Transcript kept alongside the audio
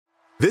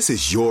This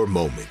is your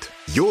moment,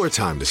 your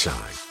time to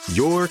shine,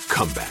 your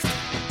comeback.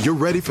 You're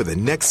ready for the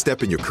next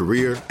step in your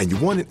career, and you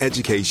want an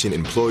education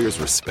employers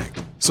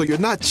respect. So you're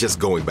not just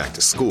going back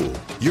to school,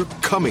 you're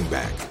coming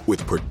back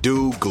with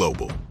Purdue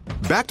Global.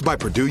 Backed by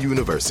Purdue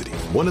University,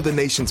 one of the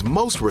nation's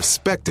most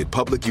respected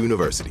public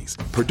universities,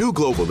 Purdue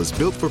Global is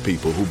built for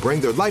people who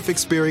bring their life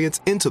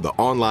experience into the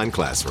online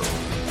classroom.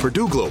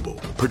 Purdue Global,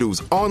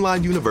 Purdue's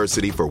online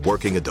university for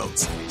working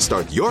adults.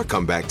 Start your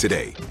comeback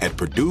today at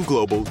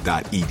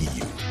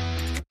purdueglobal.edu.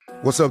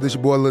 What's up, this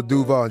your boy Lil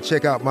Duval, and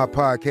check out my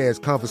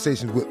podcast,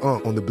 Conversations with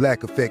Unc, on the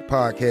Black Effect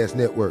Podcast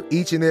Network.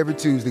 Each and every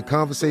Tuesday,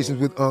 Conversations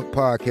with Unc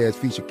podcast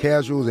feature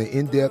casual and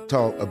in-depth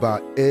talk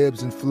about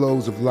ebbs and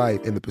flows of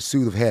life and the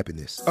pursuit of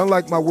happiness.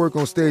 Unlike my work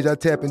on stage, I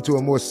tap into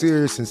a more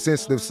serious and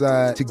sensitive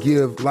side to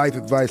give life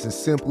advice and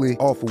simply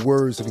offer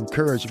words of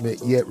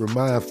encouragement, yet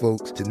remind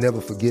folks to never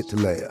forget to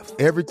laugh.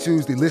 Every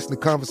Tuesday, listen to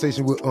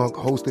Conversation with Unc,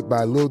 hosted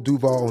by Lil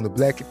Duval on the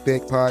Black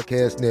Effect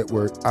Podcast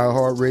Network,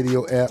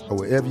 iHeartRadio app, or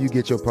wherever you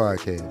get your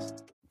podcasts.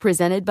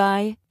 Presented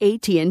by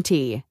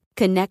AT&T.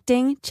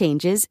 Connecting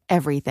changes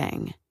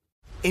everything.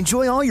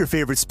 Enjoy all your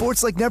favorite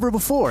sports like never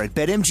before at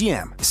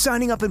BetMGM.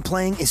 Signing up and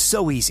playing is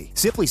so easy.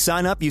 Simply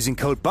sign up using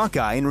code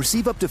Buckeye and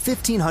receive up to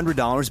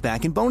 $1,500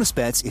 back in bonus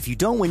bets if you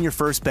don't win your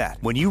first bet.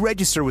 When you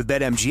register with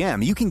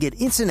BetMGM, you can get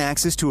instant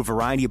access to a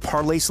variety of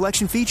parlay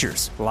selection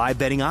features, live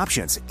betting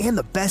options, and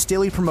the best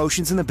daily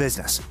promotions in the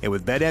business. And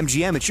with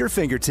BetMGM at your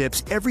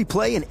fingertips, every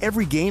play and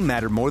every game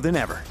matter more than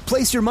ever.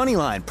 Place your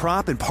moneyline,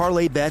 prop, and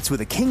parlay bets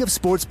with the king of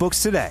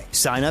sportsbooks today.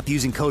 Sign up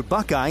using code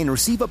Buckeye and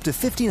receive up to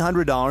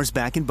 $1,500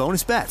 back in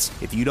bonus bets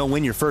if you don't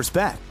win your first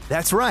bet.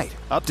 That's right,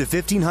 up to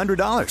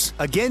 $1,500.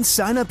 Again,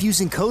 sign up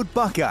using code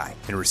Buckeye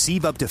and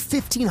receive up to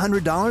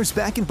 $1,500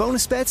 back in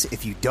bonus bets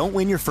if you don't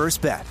win your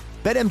first bet.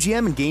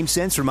 BetMGM and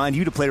GameSense remind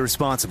you to play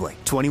responsibly.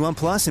 21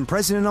 plus and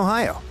present in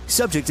Ohio.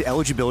 Subject to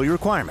eligibility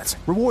requirements.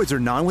 Rewards are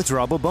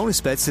non-withdrawable bonus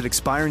bets that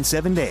expire in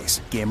 7 days.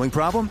 Gambling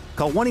problem?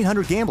 Call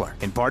 1-800-GAMBLER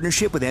in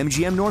partnership with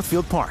MGM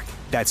Northfield Park.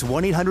 That's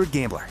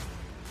 1-800-GAMBLER.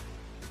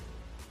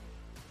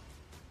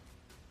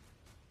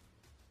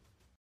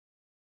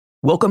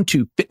 Welcome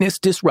to Fitness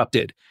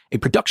Disrupted, a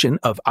production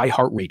of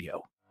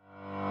iHeartRadio.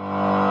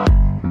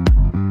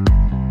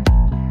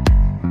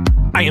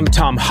 I am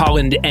Tom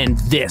Holland, and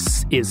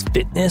this is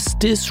Fitness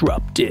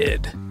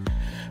Disrupted.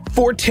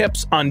 4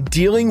 tips on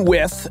dealing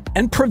with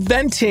and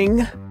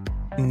preventing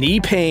knee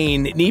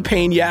pain. Knee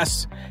pain,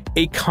 yes,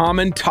 a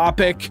common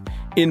topic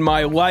in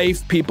my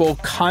life. People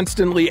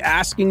constantly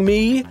asking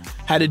me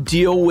how to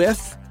deal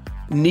with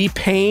knee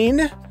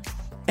pain,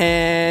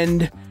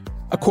 and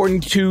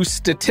according to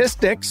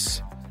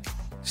statistics,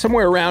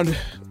 somewhere around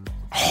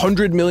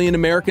 100 million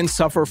Americans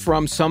suffer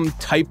from some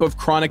type of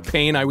chronic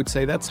pain. I would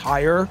say that's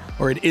higher,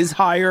 or it is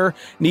higher.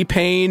 Knee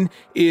pain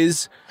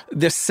is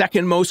the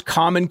second most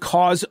common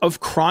cause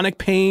of chronic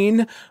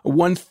pain.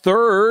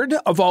 1/3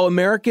 of all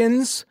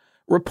Americans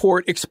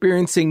report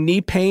experiencing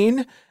knee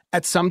pain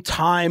at some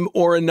time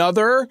or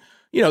another.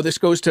 You know, this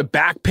goes to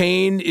back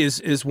pain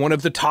is one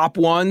of the top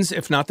ones,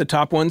 if not the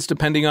top ones,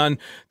 depending on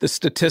the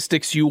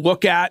statistics you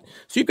look at.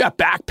 So you've got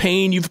back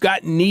pain, you've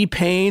got knee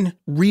pain,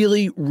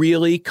 really,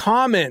 really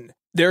common.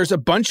 There's a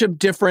bunch of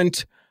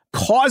different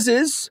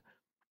causes.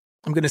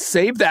 I'm going to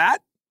save that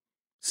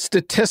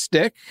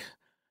statistic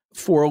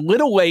for a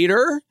little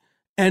later.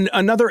 And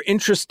another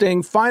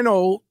interesting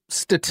final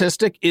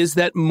statistic is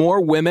that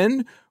more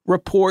women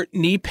report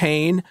knee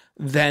pain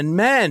than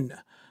men.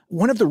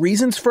 One of the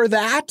reasons for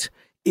that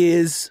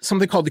is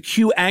something called the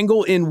Q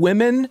angle in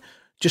women,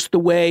 just the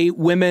way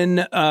women,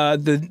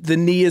 the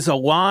knee is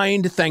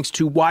aligned thanks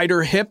to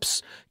wider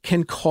hips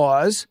can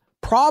cause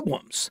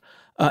problems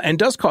and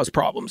does cause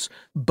problems.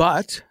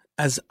 But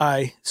as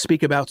I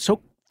speak about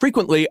so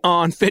frequently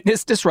on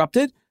Fitness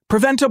Disrupted,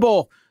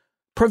 preventable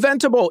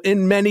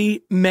in many,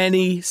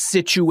 many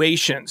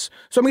situations.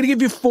 So I'm going to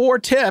give you 4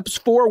 tips,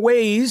 4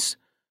 ways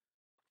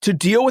to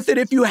deal with it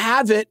if you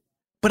have it,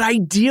 but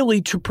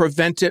ideally to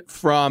prevent it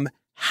from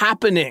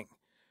happening.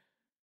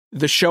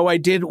 The show I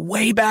did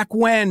way back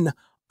when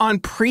on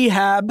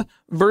prehab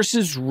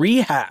versus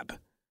rehab.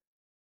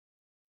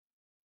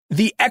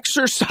 The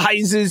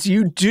exercises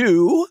you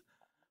do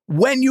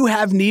when you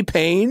have knee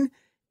pain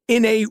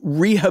in a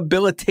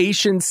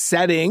rehabilitation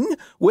setting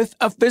with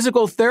a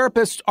physical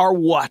therapist are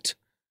what?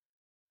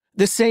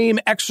 The same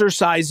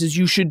exercises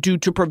you should do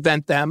to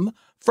prevent them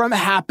from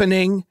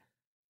happening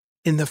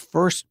in the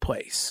first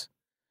place.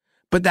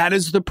 But that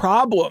is the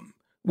problem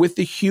with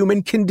the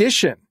human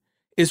condition,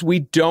 is we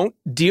don't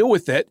deal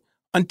with it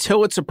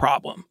until it's a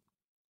problem.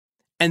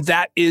 And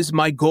that is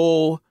my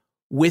goal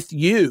with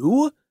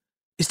you,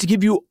 is to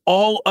give you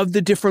all of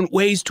the different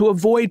ways to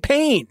avoid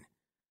pain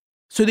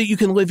so that you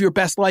can live your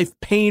best life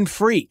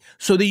pain-free,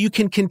 so that you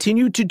can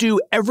continue to do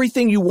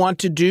everything you want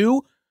to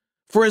do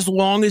for as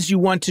long as you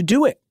want to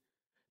do it,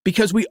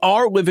 because we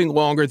are living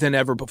longer than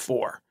ever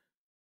before.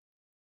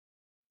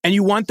 And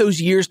you want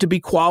those years to be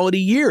quality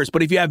years.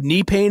 But if you have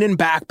knee pain and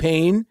back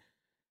pain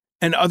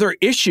and other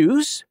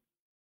issues,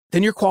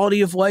 then your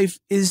quality of life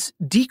is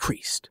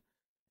decreased.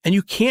 and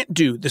you can't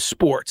do the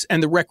sports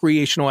and the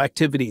recreational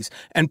activities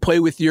and play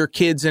with your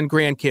kids and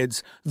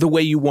grandkids the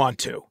way you want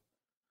to.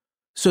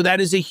 So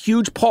that is a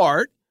huge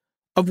part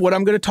of what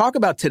I'm going to talk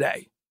about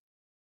today.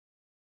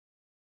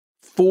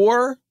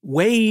 4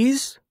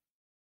 ways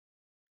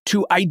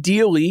to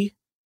ideally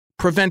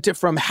prevent it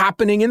from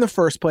happening in the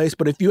first place.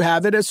 But if you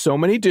have it, as so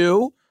many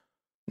do,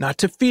 not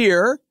to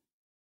fear,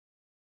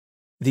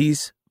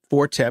 these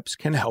 4 tips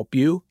can help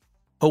you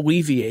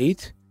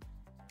alleviate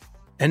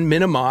and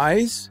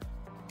minimize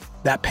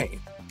that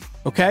pain.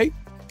 Okay?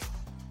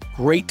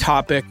 Great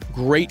topic,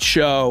 great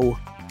show.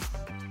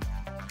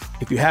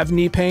 If you have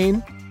knee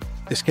pain,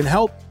 this can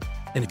help.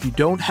 And if you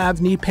don't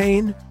have knee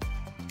pain,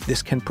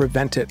 this can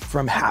prevent it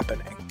from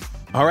happening.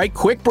 All right,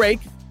 quick break.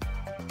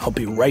 I'll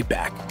be right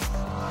back.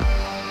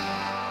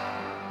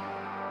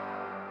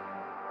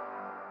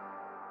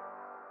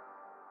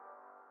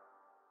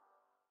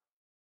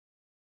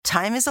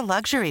 Time is a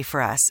luxury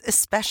for us,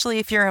 especially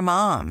if you're a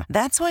mom.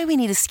 That's why we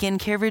need a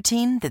skincare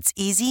routine that's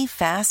easy,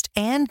 fast,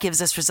 and gives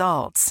us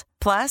results.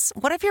 Plus,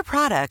 what if your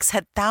products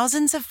had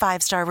thousands of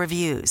 5-star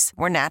reviews,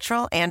 were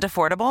natural and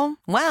affordable?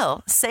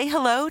 Well, say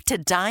hello to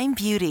Dime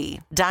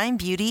Beauty. Dime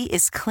Beauty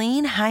is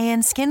clean,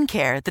 high-end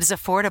skincare that is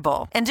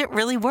affordable, and it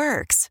really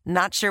works.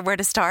 Not sure where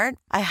to start?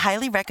 I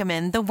highly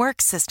recommend the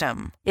Work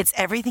System. It's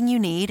everything you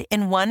need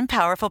in one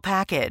powerful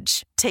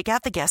package. Take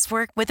out the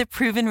guesswork with a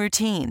proven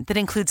routine that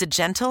includes a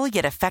gentle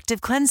yet effective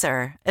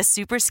cleanser, a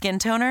super skin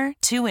toner,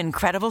 2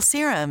 incredible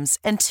serums,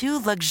 and 2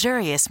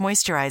 luxurious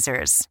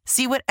moisturizers.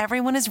 See what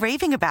everyone is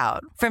raving about.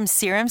 From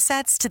serum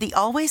sets to the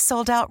always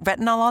sold-out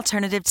retinol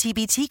alternative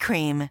TBT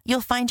cream,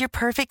 you'll find your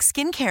perfect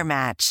skincare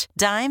match.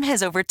 Dime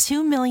has over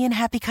 2 million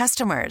happy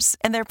customers,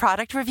 and their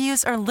product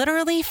reviews are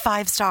literally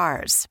 5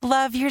 stars.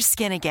 Love your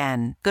skin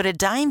again. Go to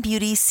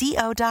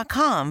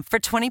DimeBeautyCO.com for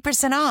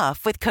 20%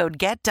 off with code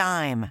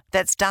GETDIME.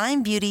 That's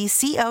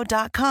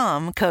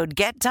DimeBeautyCO.com, code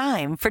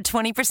GETDIME for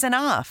 20%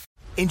 off.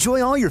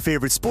 Enjoy all your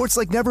favorite sports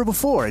like never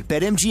before at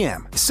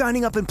BetMGM.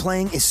 Signing up and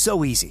playing is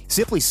so easy.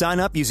 Simply sign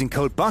up using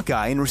code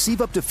Buckeye and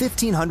receive up to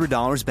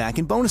 $1,500 back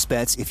in bonus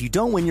bets if you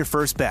don't win your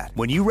first bet.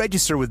 When you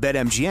register with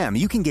BetMGM,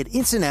 you can get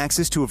instant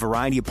access to a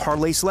variety of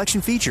parlay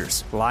selection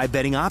features, live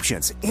betting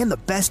options, and the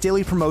best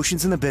daily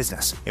promotions in the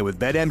business. And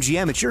with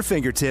BetMGM at your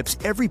fingertips,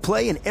 every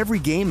play and every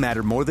game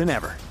matter more than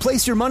ever.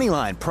 Place your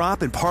moneyline,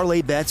 prop, and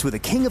parlay bets with the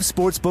king of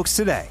sportsbooks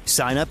today.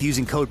 Sign up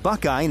using code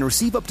Buckeye and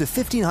receive up to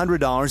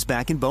 $1,500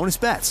 back in bonus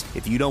bets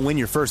if you don't win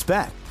your first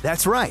bet.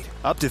 That's right,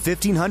 up to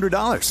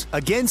 $1,500.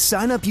 Again,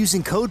 sign up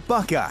using code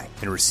Buckeye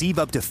and receive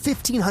up to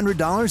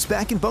 $1,500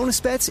 back in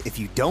bonus bets if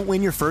you don't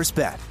win your first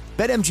bet.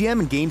 BetMGM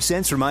and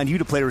GameSense remind you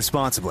to play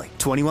responsibly.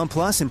 21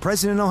 plus and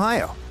present in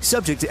Ohio.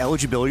 Subject to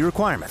eligibility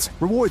requirements.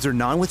 Rewards are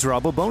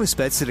non-withdrawable bonus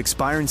bets that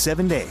expire in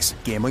 7 days.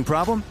 Gambling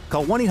problem?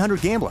 Call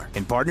 1-800-GAMBLER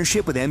in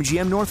partnership with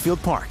MGM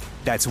Northfield Park.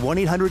 That's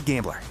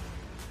 1-800-GAMBLER.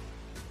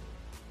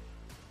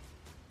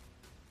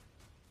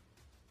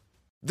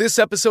 This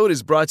episode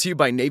is brought to you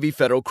by Navy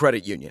Federal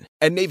Credit Union.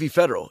 At Navy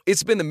Federal,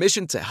 it's been the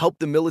mission to help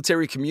the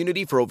military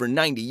community for over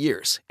 90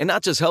 years. And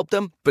not just help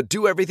them, but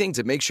do everything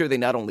to make sure they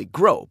not only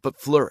grow, but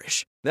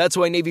flourish. That's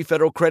why Navy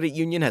Federal Credit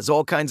Union has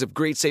all kinds of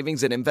great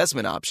savings and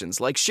investment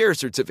options like share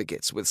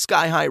certificates with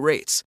sky-high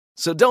rates.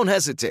 So don't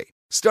hesitate.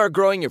 Start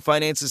growing your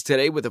finances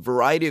today with a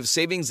variety of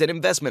savings and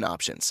investment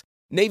options.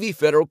 Navy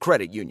Federal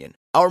Credit Union.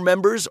 Our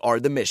members are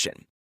the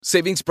mission.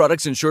 Savings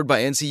products insured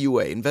by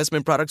NCUA.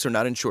 Investment products are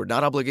not insured,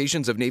 not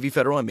obligations of Navy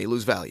Federal and may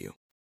lose value.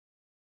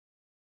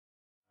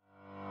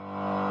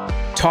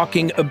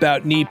 Talking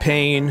about knee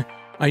pain,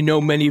 I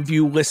know many of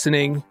you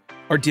listening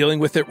are dealing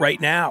with it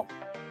right now.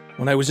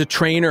 When I was a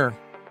trainer,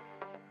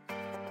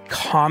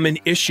 common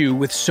issue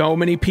with so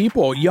many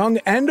people, young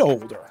and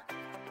older.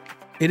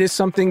 It is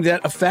something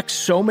that affects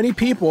so many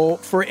people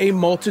for a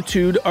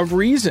multitude of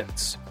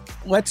reasons.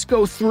 Let's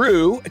go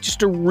through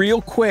just a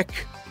real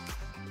quick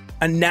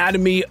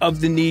anatomy of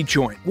the knee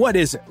joint. What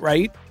is it,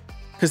 right?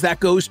 Because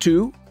that goes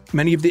to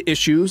many of the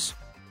issues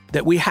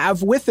that we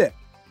have with it.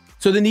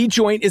 So the knee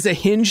joint is a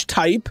hinge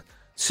type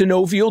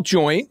synovial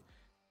joint,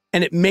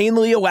 and it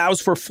mainly allows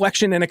for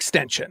flexion and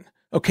extension,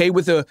 okay,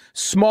 with a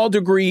small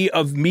degree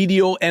of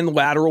medial and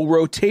lateral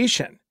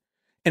rotation.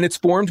 And it's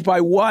formed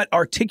by what?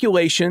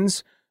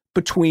 Articulations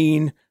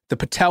between the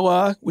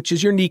patella, which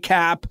is your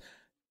kneecap,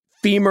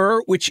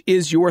 femur, which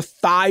is your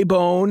thigh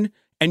bone,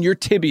 and your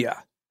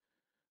tibia.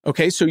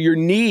 Okay, so your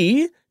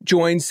knee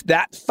joins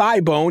that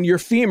thigh bone, your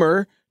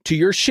femur, to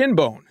your shin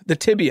bone, the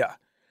tibia.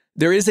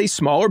 There is a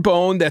smaller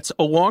bone that's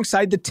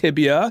alongside the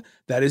tibia,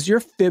 that is your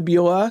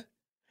fibula,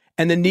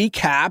 and the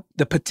kneecap,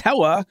 the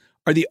patella,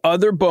 are the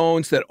other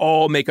bones that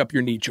all make up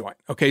your knee joint.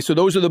 Okay, so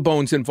those are the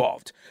bones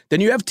involved. Then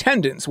you have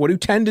tendons. What do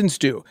tendons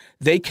do?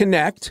 They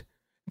connect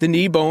the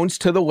knee bones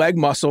to the leg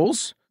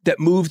muscles that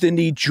move the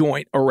knee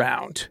joint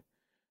around.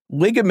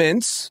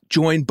 Ligaments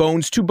join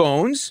bones to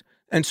bones.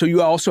 And so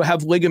you also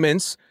have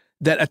ligaments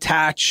that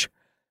attach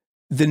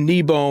the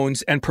knee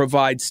bones and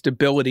provide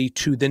stability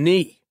to the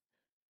knee.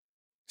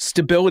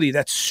 Stability,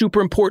 that's super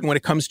important when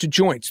it comes to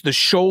joints. The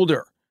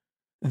shoulder,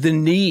 the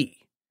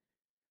knee,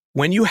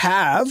 when you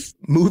have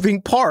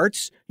moving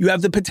parts, you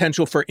have the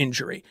potential for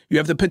injury. You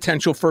have the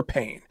potential for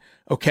pain,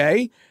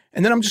 okay?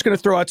 And then I'm just going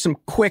to throw out some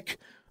quick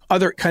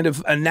other kind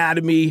of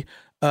anatomy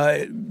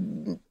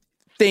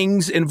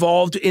things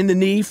involved in the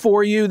knee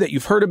for you that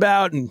you've heard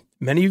about, and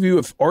many of you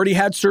have already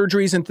had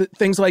surgeries and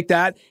things like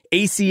that.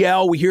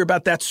 ACL, we hear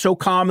about that so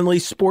commonly,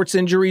 sports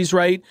injuries,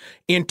 right?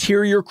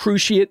 Anterior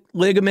cruciate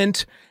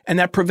ligament, and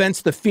that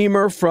prevents the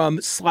femur from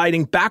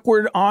sliding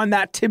backward on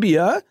that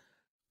tibia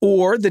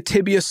or the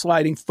tibia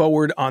sliding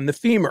forward on the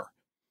femur.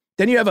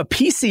 Then you have a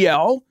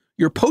PCL,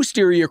 your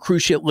posterior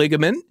cruciate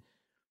ligament,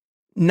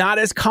 not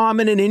as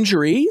common an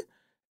injury,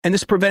 and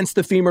this prevents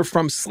the femur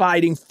from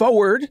sliding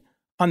forward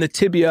on the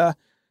tibia,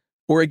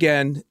 or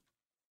again,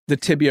 the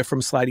tibia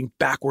from sliding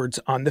backwards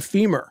on the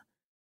femur.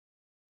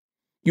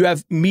 You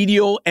have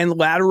medial and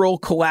lateral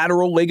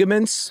collateral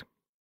ligaments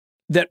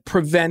that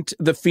prevent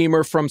the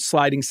femur from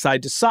sliding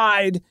side to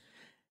side.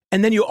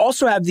 And then you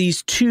also have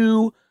these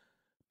two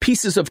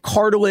pieces of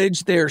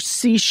cartilage. They're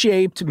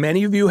C-shaped.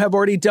 Many of you have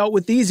already dealt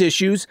with these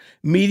issues.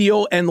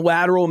 Medial and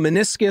lateral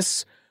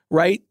meniscus,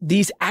 right?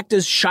 These act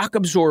as shock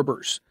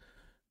absorbers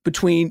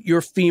between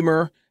your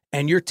femur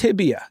and your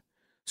tibia.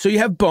 So you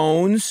have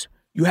bones,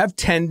 you have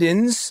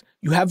tendons,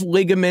 you have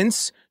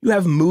ligaments, you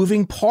have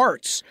moving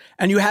parts,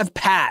 and you have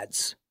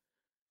pads.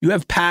 You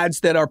have pads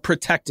that are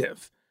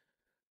protective,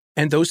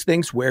 and those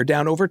things wear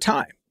down over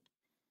time.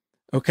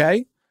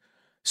 Okay?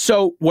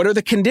 So what are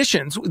the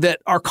conditions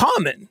that are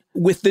common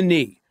with the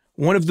knee?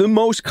 One of the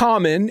most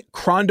common,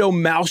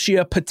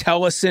 chondromalacia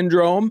patella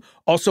syndrome,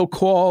 also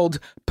called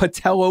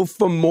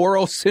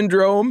patellofemoral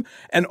syndrome,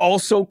 and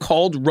also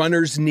called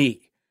runner's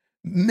knee.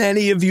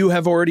 Many of you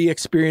have already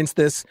experienced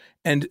this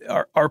and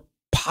are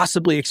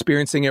possibly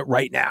experiencing it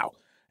right now.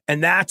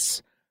 And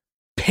that's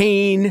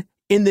pain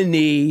in the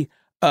knee,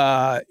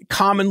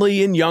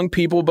 commonly in young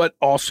people, but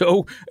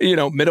also,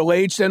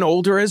 middle-aged and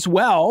older as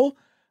well.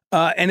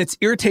 And it's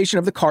irritation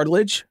of the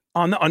cartilage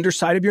on the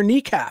underside of your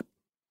kneecap.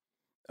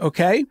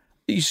 Okay?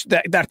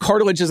 That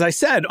cartilage, as I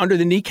said, under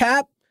the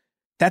kneecap,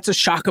 that's a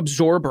shock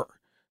absorber.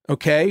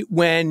 Okay?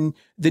 When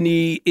the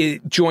knee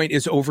joint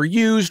is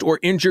overused or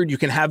injured, you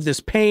can have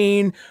this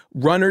pain.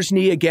 Runner's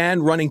knee,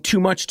 again, running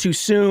too much too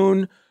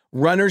soon.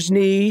 Runner's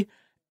knee.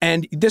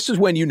 And this is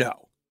when you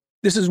know.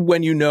 This is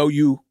when you know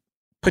you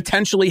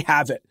potentially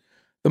have it.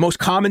 The most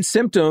common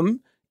symptom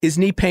is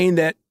knee pain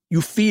that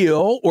you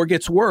feel or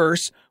gets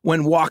worse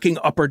when walking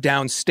up or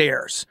down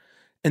stairs.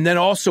 And then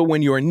also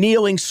when you're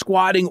kneeling,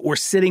 squatting, or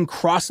sitting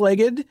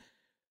cross-legged,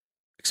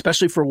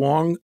 especially for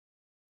long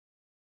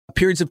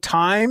periods of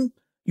time,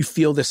 you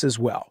feel this as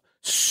well.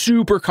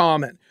 Super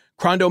common.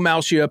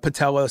 Chondromalacia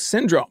patella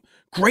syndrome.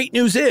 Great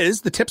news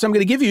is the tips I'm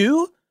going to give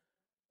you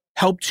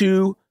help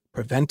to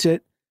prevent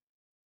it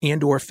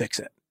and or fix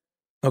it.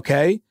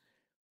 Okay?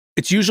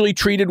 It's usually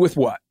treated with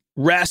what?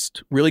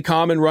 Rest. Really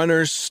common.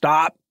 Runners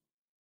stop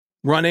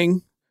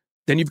running.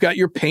 Then you've got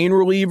your pain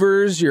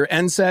relievers, your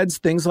NSAIDs,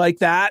 things like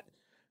that.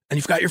 And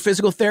you've got your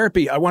physical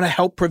therapy. I want to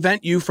help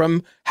prevent you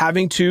from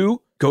having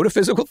to go to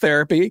physical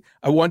therapy.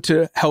 I want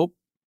to help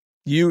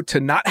you to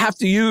not have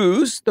to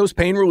use those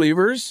pain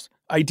relievers,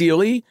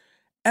 ideally.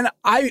 And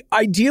I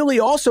ideally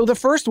also, the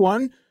first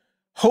one,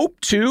 hope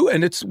to,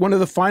 and it's one of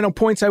the final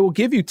points I will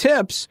give you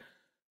tips,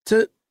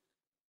 to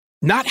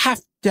not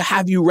have to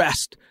have you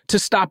rest, to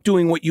stop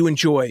doing what you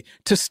enjoy,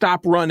 to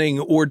stop running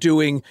or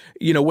doing,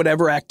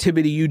 whatever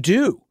activity you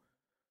do.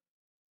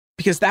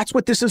 Because that's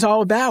what this is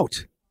all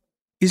about,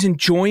 is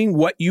enjoying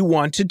what you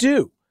want to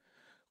do.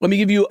 Let me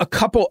give you a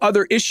couple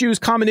other issues,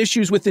 common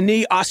issues with the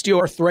knee.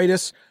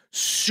 Osteoarthritis,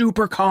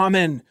 super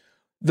common.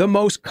 The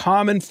most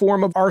common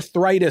form of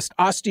arthritis,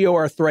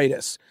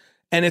 osteoarthritis.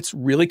 And it's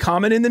really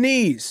common in the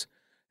knees.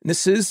 And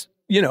this is,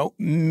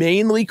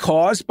 mainly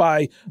caused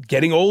by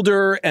getting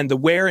older and the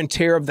wear and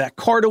tear of that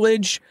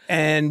cartilage.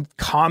 And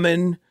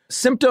common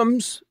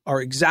symptoms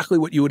are exactly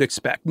what you would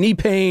expect. Knee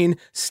pain,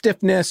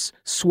 stiffness,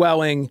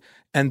 swelling,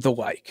 and the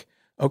like.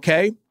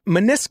 Okay?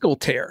 Meniscal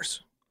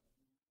tears,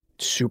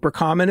 super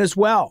common as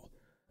well.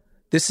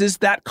 This is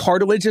that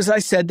cartilage, as I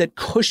said, that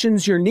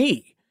cushions your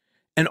knee.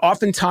 And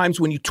oftentimes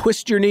when you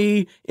twist your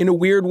knee in a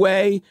weird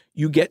way,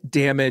 you get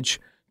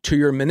damage to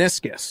your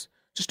meniscus.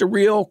 Just a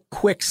real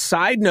quick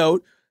side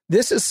note,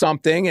 this is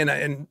something,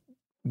 and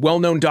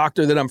well-known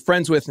doctor that I'm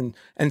friends with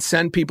and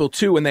send people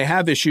to when they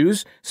have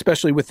issues,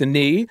 especially with the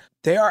knee,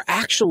 they are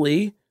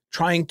actually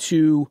trying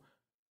to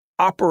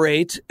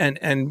operate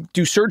and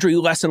do surgery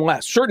less and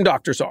less. Certain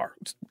doctors are,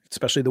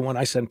 especially the one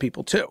I send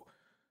people to.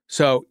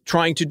 So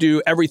trying to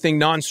do everything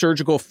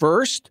non-surgical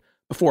first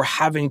before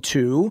having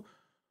to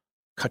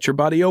cut your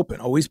body open.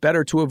 Always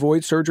better to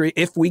avoid surgery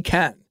if we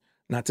can.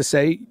 Not to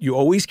say you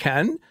always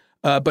can,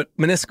 but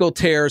meniscal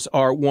tears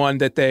are one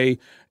that they,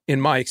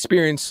 in my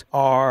experience,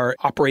 are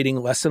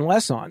operating less and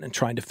less on and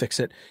trying to fix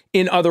it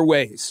in other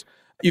ways.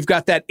 You've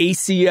got that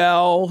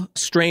ACL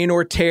strain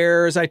or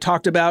tear, as I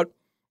talked about.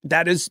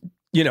 That is,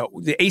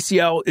 the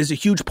ACL is a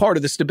huge part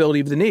of the stability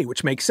of the knee,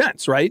 which makes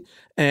sense, right?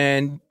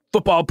 And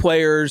football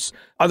players,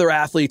 other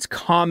athletes,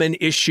 common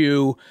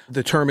issue.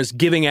 The term is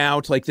giving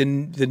out, like the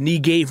knee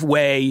gave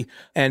way,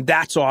 and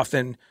that's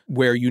often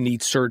where you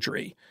need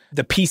surgery.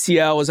 The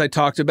PCL, as I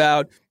talked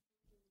about,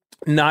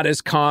 not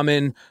as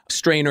common.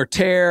 Strain or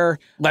tear,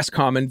 less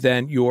common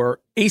than your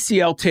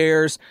ACL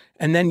tears.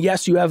 And then,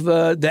 yes, you have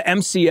the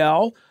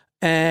MCL,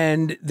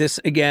 and this,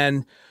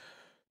 again,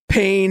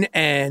 pain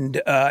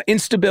and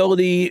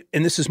instability,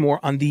 and this is more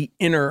on the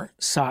inner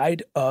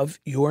side of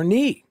your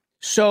knee.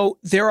 So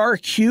there are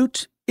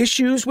acute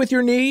issues with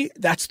your knee.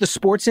 That's the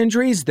sports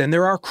injuries. Then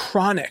there are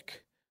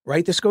chronic,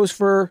 right? This goes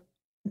for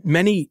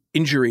many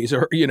injuries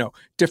or,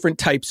 different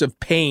types of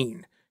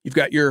pain. You've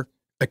got your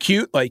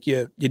acute, like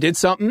you did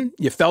something,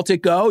 you felt it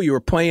go, you were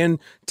playing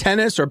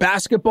tennis or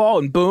basketball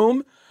and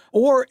boom,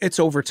 or it's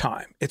over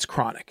time. It's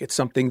chronic. It's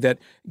something that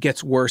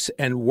gets worse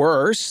and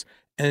worse.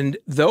 And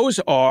those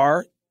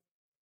are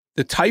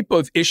the type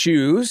of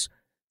issues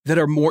that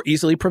are more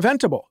easily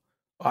preventable,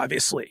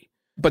 obviously.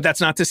 But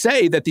that's not to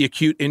say that the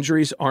acute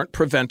injuries aren't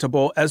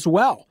preventable as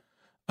well.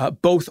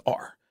 Both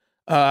are.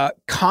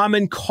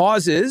 Common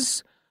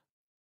causes,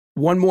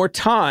 one more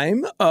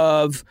time,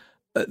 of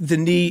the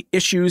knee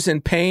issues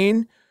and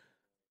pain.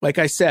 Like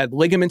I said,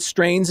 ligament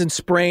strains and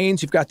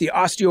sprains. You've got the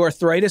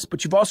osteoarthritis,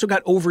 but you've also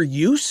got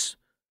overuse,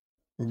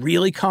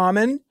 really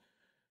common.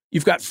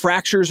 You've got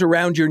fractures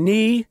around your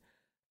knee.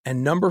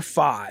 And number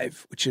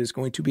 5, which is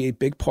going to be a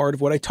big part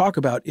of what I talk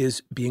about,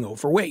 is being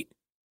overweight.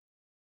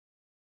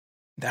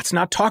 That's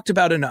not talked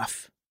about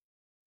enough.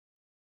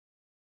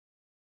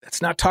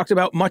 That's not talked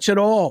about much at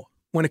all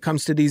when it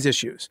comes to these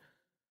issues.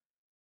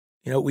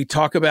 We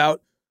talk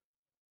about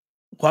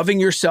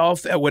loving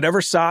yourself at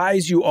whatever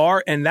size you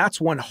are, and that's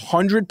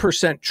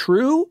 100%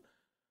 true.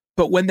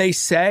 But when they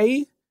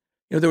say,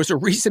 there was a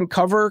recent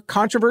cover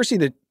controversy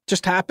that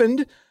just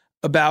happened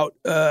about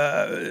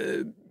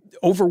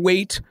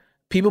overweight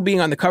people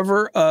being on the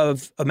cover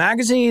of a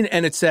magazine,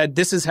 and it said,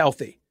 this is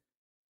healthy.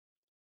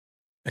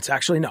 It's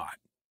actually not.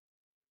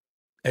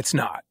 It's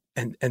not.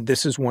 And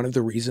this is one of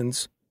the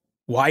reasons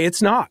why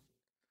it's not.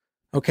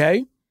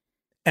 Okay?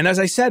 And as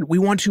I said, we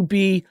want to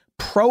be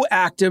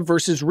proactive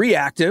versus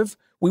reactive.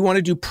 We want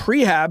to do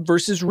prehab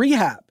versus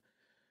rehab.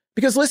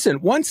 Because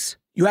listen, once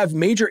you have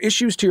major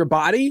issues to your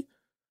body,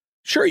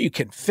 sure, you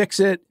can fix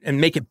it and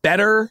make it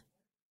better.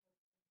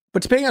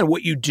 But depending on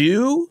what you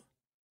do,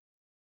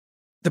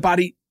 the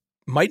body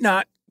might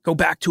not go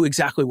back to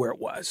exactly where it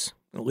was.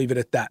 I'll leave it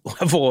at that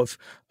level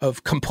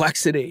of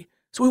complexity.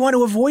 So we want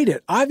to avoid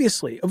it,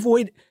 obviously.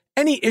 Avoid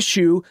any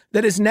issue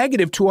that is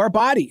negative to our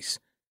bodies.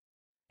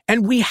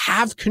 And we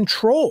have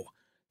control.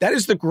 That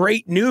is the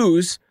great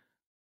news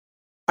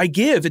I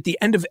give at the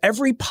end of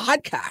every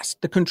podcast,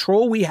 the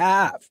control we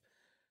have,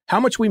 how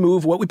much we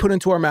move, what we put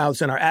into our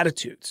mouths, and our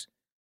attitudes.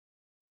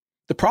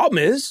 The problem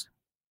is,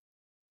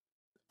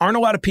 aren't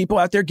a lot of people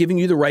out there giving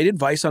you the right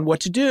advice on what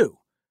to do.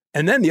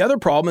 And then the other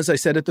problem, as I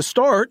said at the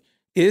start,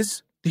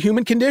 is the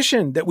human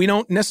condition, that we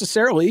don't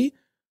necessarily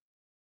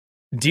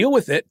deal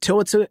with it till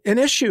it's an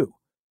issue.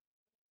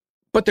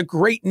 But the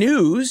great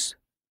news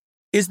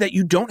is that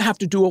you don't have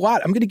to do a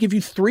lot. I'm going to give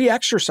you 3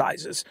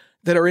 exercises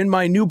that are in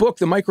my new book,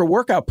 The Micro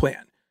Workout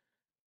Plan.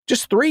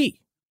 Just 3.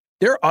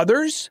 There are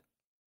others,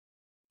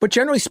 but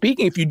generally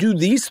speaking, if you do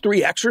these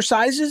 3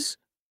 exercises,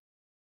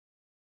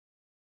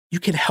 you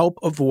can help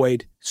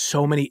avoid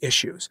so many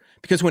issues.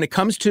 Because when it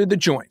comes to the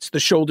joints, the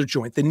shoulder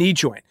joint, the knee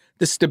joint,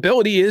 the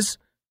stability is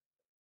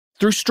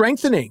through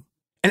strengthening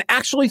and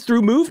actually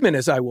through movement,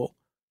 as I will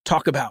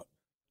talk about.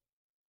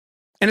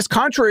 And it's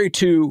contrary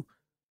to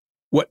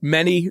what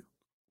many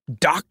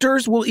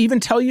doctors will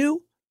even tell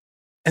you.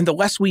 And the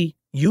less we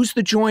use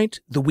the joint,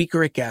 the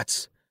weaker it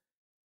gets.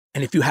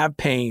 And if you have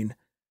pain,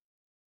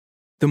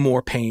 the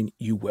more pain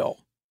you will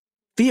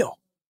feel.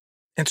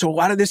 And so a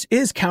lot of this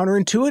is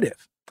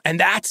counterintuitive. And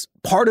that's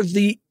part of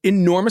the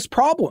enormous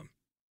problem,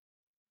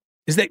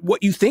 is that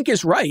what you think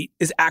is right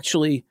is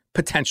actually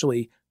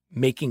potentially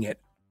making it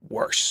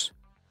worse.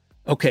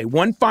 Okay,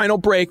 one final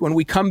break. When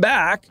we come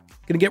back,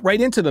 going to get right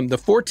into them. The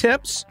 4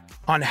 tips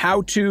on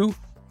how to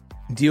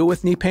deal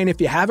with knee pain if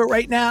you have it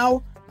right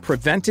now,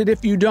 prevent it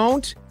if you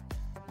don't,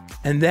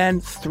 and then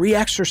 3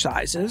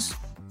 exercises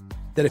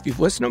that, if you've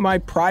listened to my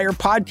prior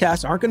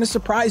podcasts, aren't going to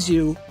surprise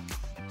you.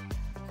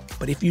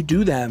 But if you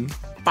do them,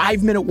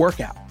 5-minute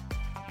workout,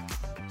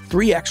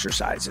 3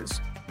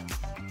 exercises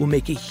will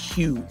make a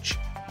huge,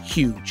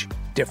 huge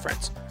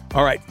difference.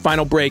 All right,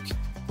 final break.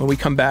 When we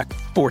come back,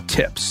 4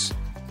 tips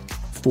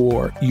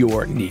for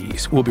your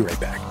knees. We'll be right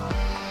back.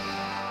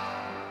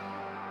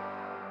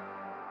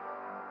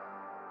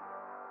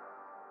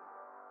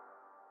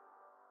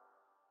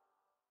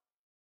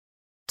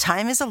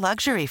 Time is a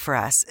luxury for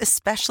us,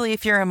 especially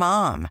if you're a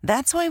mom.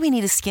 That's why we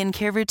need a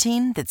skincare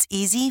routine that's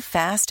easy,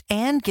 fast,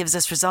 and gives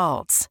us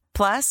results.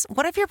 Plus,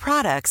 what if your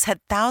products had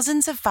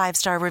thousands of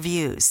 5-star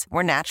reviews,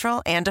 were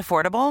natural and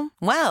affordable?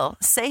 Well,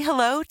 say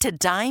hello to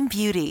Dime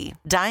Beauty.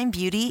 Dime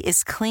Beauty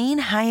is clean,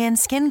 high-end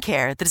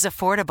skincare that is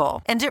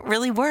affordable, and it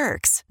really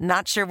works.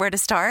 Not sure where to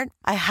start?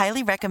 I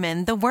highly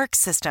recommend the Work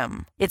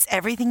System. It's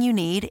everything you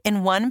need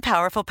in one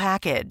powerful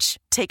package.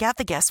 Take out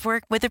the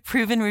guesswork with a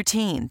proven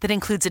routine that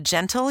includes a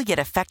gentle yet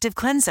effective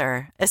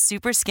cleanser, a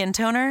super skin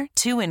toner,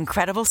 2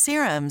 incredible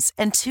serums,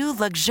 and 2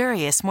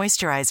 luxurious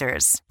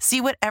moisturizers.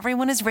 See what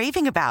everyone is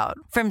raving about.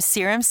 From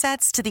serum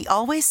sets to the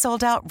always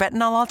sold-out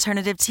retinol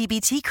alternative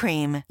TBT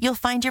cream, you'll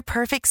find your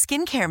perfect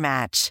skincare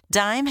match.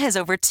 Dime has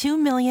over 2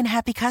 million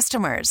happy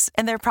customers,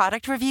 and their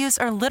product reviews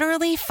are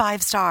literally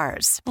 5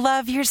 stars.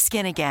 Love your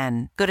skin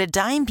again. Go to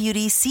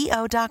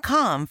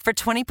DimeBeautyCO.com for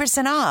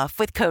 20% off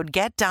with code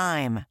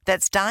GetDime.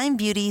 That's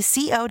DimeBeautyCO.com,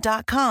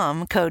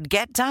 code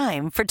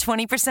GetDime for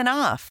 20%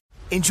 off.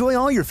 Enjoy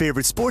all your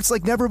favorite sports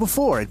like never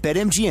before at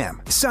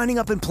BetMGM. Signing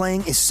up and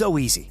playing is so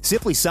easy.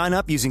 Simply sign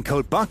up using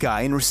code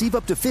Buckeye and receive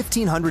up to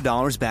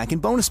 $1,500 back in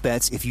bonus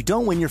bets if you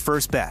don't win your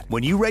first bet.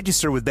 When you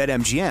register with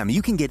BetMGM,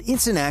 you can get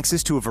instant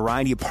access to a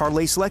variety of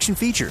parlay selection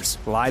features,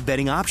 live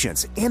betting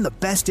options, and the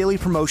best daily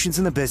promotions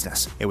in the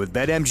business. And with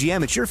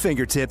BetMGM at your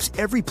fingertips,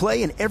 every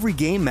play and every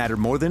game matter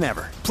more than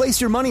ever.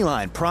 Place your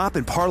moneyline, prop,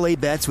 and parlay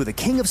bets with the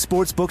king of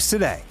sportsbooks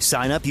today.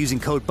 Sign up using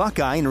code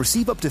Buckeye and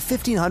receive up to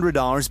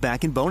 $1,500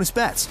 back in bonus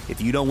bets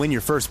if you don't win your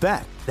first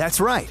bet.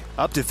 That's right,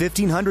 up to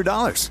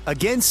 $1,500.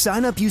 Again,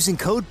 sign up using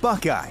code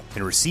Buckeye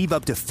and receive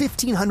up to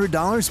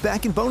 $1,500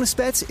 back in bonus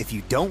bets if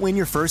you don't win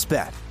your first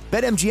bet.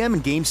 BetMGM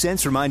and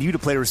GameSense remind you to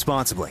play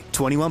responsibly.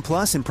 21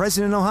 plus and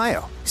present in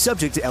Ohio.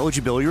 Subject to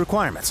eligibility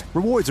requirements.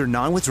 Rewards are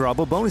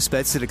non-withdrawable bonus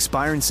bets that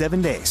expire in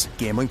 7 days.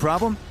 Gambling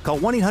problem? Call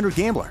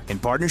 1-800-GAMBLER in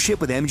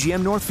partnership with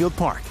MGM Northfield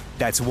Park.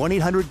 That's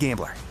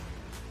 1-800-GAMBLER.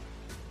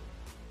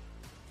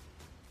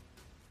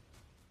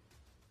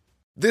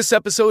 This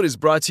episode is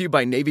brought to you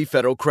by Navy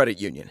Federal Credit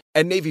Union.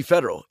 At Navy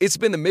Federal, it's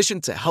been the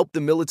mission to help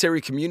the military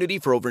community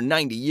for over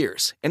 90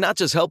 years. And not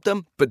just help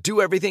them, but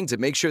do everything to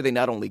make sure they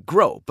not only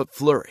grow, but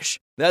flourish.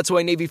 That's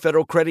why Navy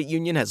Federal Credit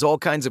Union has all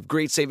kinds of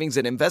great savings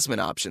and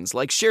investment options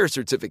like share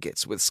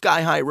certificates with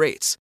sky-high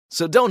rates.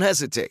 So don't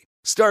hesitate.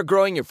 Start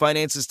growing your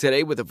finances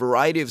today with a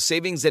variety of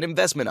savings and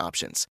investment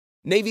options.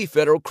 Navy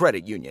Federal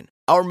Credit Union.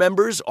 Our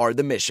members are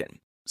the mission.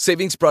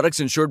 Savings products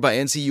insured by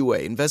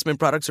NCUA. Investment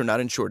products are not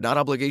insured, not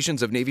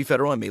obligations of Navy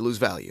Federal and may lose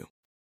value.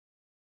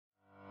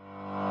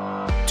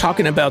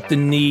 Talking about the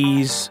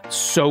knees,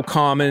 so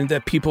common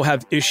that people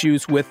have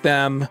issues with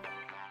them.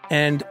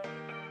 And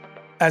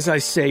as I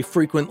say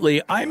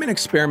frequently, I'm an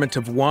experiment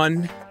of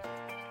one.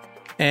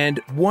 And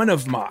one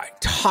of my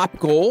top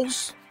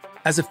goals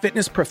as a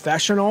fitness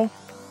professional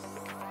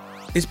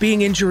is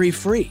being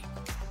injury-free.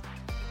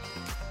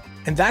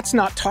 And that's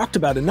not talked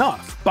about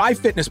enough by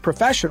fitness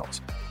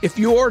professionals. If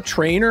your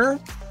trainer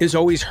is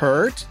always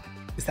hurt,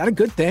 is that a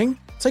good thing?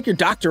 It's like your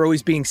doctor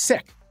always being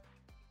sick,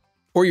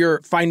 or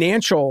your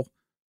financial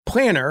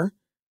planner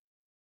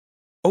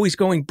always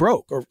going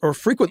broke, or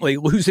frequently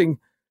losing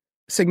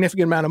a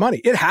significant amount of money.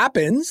 It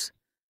happens,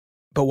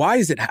 but why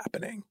is it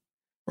happening?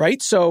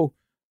 Right? So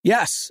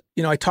yes,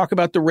 I talk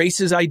about the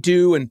races I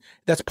do, and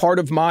that's part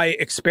of my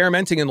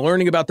experimenting and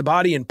learning about the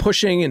body and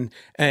pushing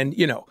and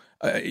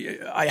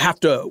I have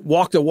to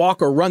walk the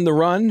walk or run the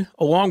run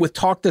along with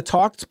talk the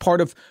talk. It's part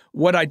of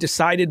what I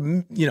decided,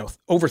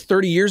 over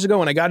 30 years ago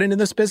when I got into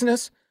this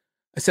business.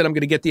 I said, I'm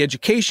going to get the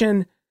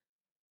education.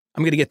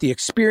 I'm going to get the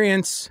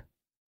experience.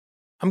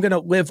 I'm going to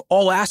live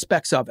all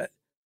aspects of it.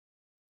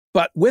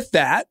 But with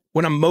that,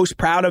 what I'm most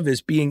proud of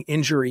is being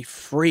injury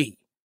free,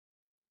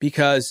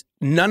 because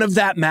none of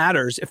that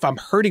matters if I'm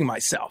hurting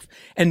myself.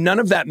 And none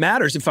of that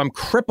matters if I'm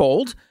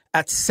crippled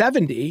at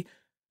 70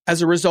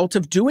 as a result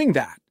of doing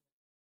that.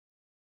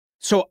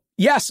 So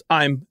yes,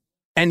 I'm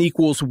N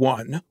equals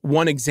one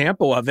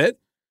example of it,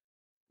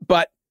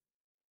 but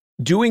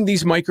doing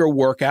these micro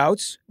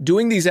workouts,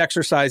 doing these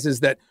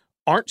exercises that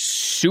aren't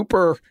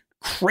super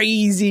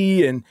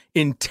crazy and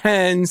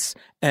intense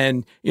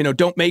and,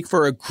 don't make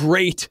for a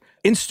great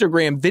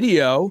Instagram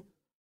video,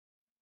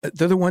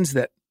 they're the ones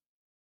that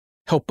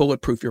help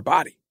bulletproof your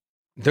body.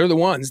 They're the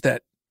ones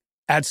that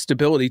add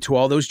stability to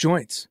all those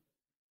joints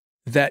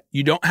that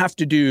you don't have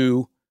to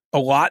do a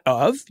lot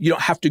of. You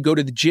don't have to go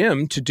to the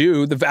gym to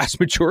do the vast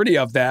majority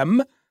of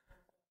them,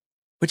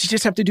 but you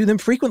just have to do them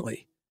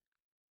frequently.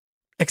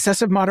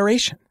 Excessive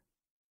moderation.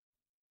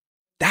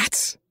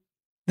 That's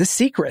the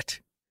secret,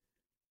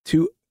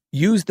 to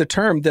use the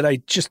term that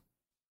I just,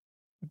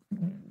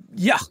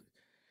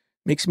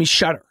 makes me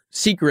shudder.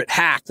 Secret,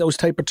 hack, those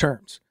type of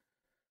terms.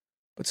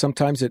 But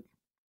sometimes it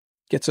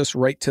gets us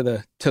right to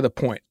the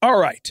point. All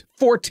right,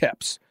 4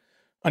 tips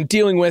on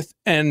dealing with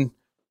and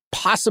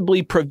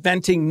possibly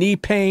preventing knee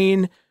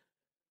pain.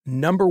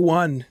 Number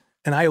 1,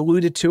 and I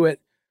alluded to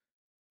it,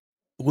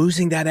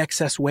 losing that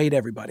excess weight,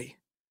 everybody.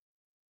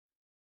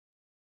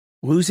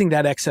 Losing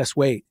that excess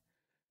weight.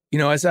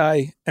 As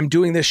I am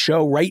doing this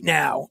show right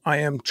now, I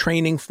am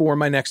training for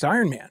my next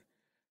Ironman.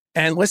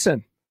 And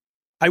listen,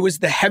 I was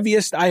the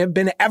heaviest I have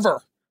been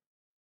ever.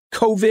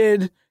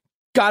 COVID,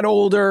 got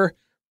older,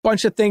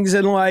 bunch of things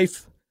in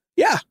life.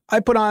 Yeah, I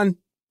put on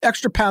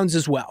extra pounds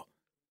as well.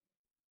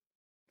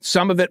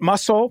 Some of it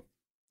muscle,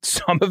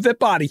 some of it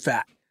body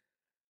fat.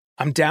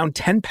 I'm down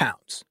 10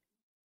 pounds,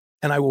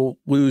 and I will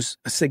lose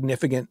a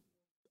significant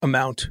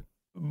amount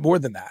more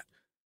than that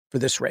for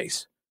this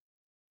race.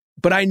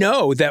 But I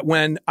know that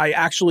when I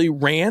actually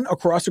ran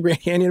across the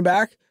Grand Canyon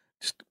back,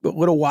 just a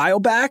little while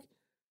back,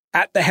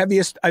 at the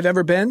heaviest I've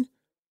ever been,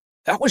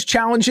 that was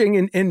challenging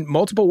in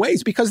multiple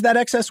ways because of that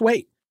excess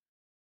weight.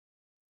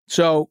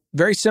 So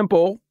very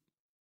simple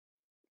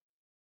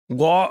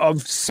law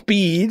of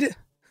speed,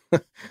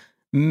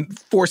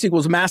 force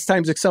equals mass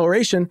times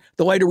acceleration.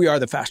 The lighter we are,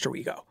 the faster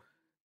we go.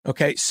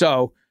 Okay,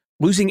 so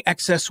losing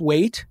excess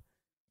weight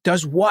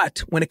does what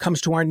when it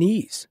comes to our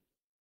knees?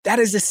 That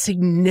is a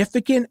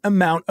significant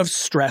amount of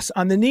stress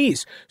on the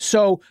knees.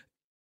 So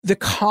the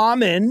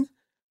common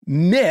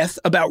myth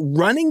about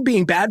running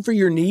being bad for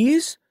your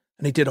knees,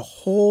 and I did a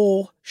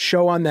whole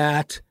show on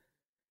that.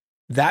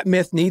 That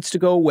myth needs to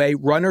go away.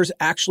 Runners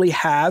actually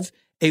have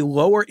a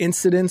lower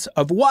incidence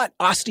of what?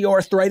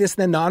 Osteoarthritis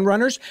than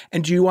non-runners.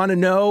 And do you want to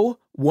know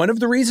one of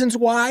the reasons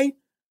why?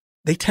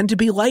 They tend to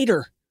be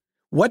lighter.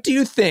 What do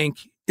you think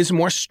is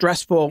more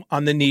stressful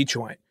on the knee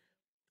joint?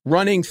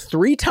 Running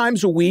 3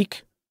 times a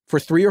week for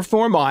 3 or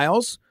 4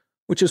 miles,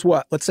 which is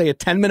what? Let's say a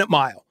 10-minute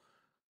mile.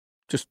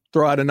 Just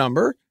throw out a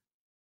number.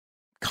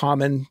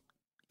 Common,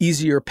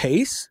 easier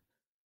pace.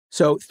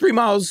 So 3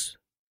 miles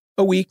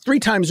a week, 3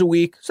 times a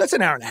week. So that's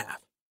an hour and a half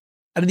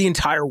out of the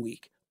entire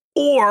week.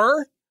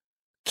 Or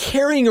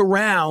carrying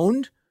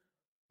around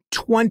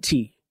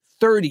 20,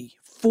 30,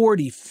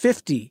 40,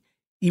 50,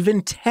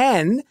 even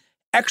 10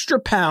 extra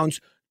pounds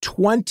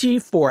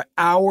 24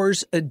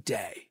 hours a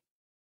day.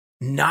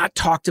 Not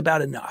talked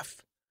about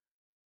enough.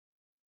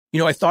 You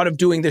know, I thought of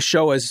doing this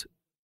show as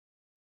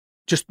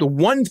just the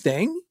one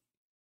thing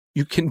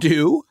you can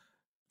do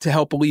to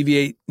help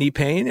alleviate knee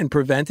pain and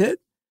prevent it.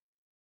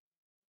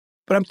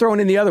 But I'm throwing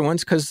in the other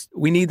ones because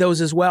we need those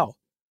as well.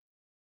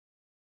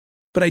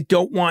 But I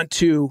don't want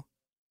to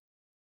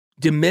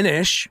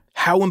diminish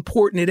how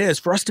important it is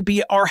for us to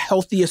be our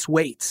healthiest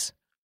weights.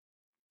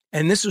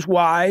 And this is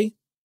why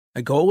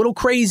I go a little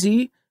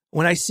crazy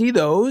when I see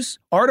those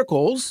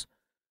articles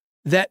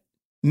that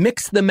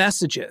mix the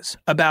messages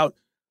about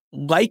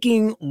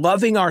liking,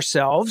 loving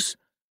ourselves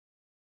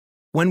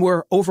when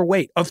we're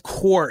overweight. Of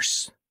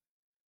course.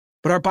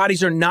 But our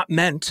bodies are not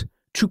meant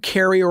to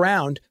carry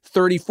around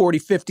 30, 40,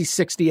 50,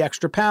 60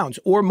 extra pounds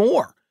or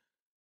more.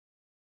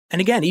 And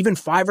again, even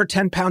 5 or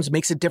 10 pounds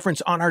makes a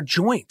difference on our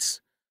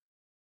joints.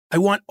 I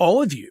want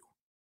all of you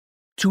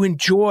to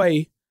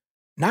enjoy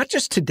not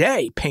just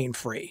today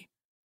pain-free,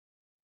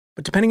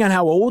 but depending on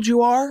how old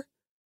you are,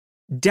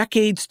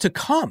 decades to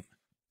come.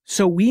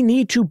 So we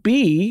need to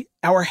be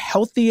our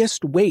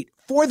healthiest weight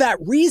for that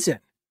reason.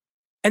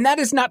 And that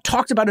is not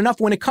talked about enough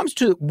when it comes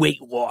to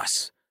weight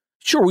loss.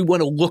 Sure, we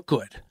want to look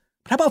good,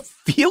 but how about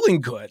feeling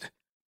good?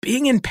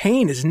 Being in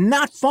pain is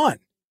not fun.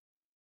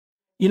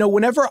 You know,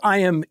 whenever I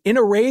am in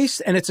a race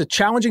and it's a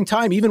challenging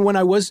time, even when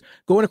I was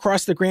going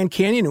across the Grand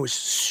Canyon, it was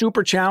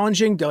super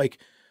challenging. Like,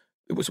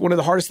 it was one of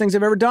the hardest things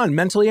I've ever done,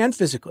 mentally and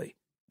physically.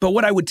 But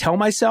what I would tell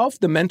myself,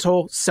 the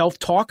mental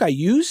self-talk I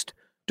used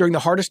during the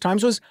hardest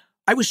times was,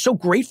 I was so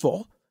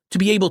grateful to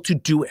be able to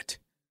do it,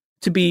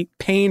 to be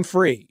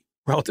pain-free,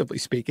 relatively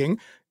speaking,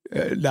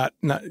 not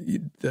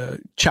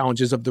the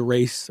challenges of the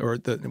race,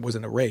 it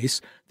wasn't a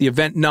race, the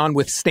event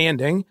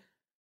notwithstanding,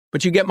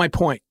 but you get my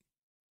point.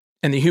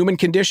 And the human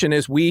condition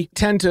is we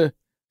tend to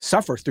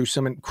suffer through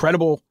some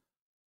incredible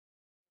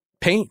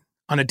pain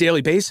on a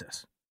daily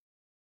basis.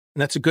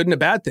 And that's a good and a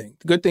bad thing.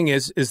 The good thing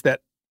is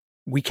that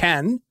we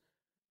can.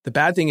 The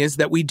bad thing is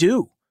that we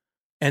do.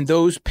 And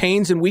those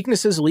pains and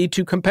weaknesses lead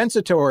to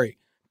compensatory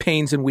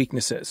pains and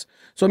weaknesses.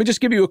 So let me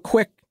just give you a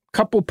quick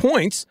couple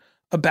points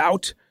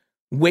about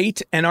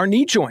weight and our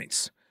knee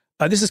joints.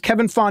 This is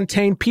Kevin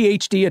Fontaine,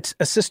 PhD,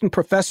 assistant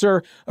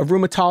professor of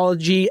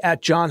rheumatology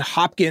at Johns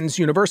Hopkins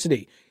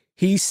University.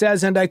 He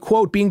says, and I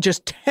quote, being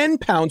just 10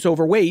 pounds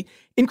overweight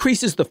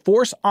increases the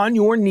force on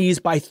your knees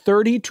by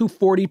 30 to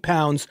 40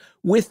 pounds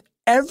with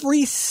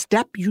every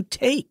step you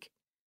take.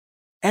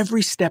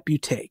 Every step you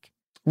take.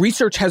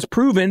 Research has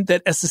proven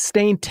that a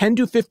sustained 10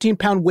 to 15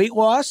 pound weight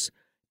loss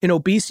in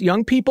obese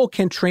young people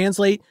can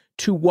translate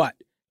to what?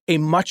 A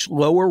much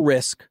lower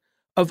risk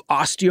of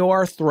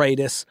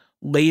osteoarthritis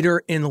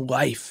later in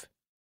life.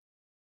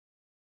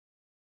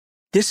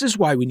 This is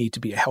why we need to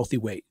be a healthy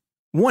weight.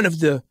 One of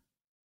the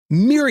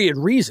myriad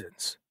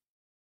reasons.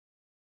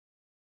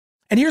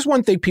 And here's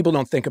one thing people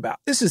don't think about.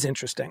 This is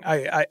interesting.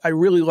 I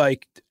really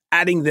like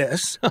adding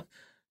this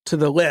to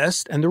the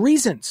list and the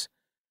reasons.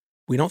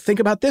 We don't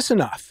think about this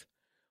enough.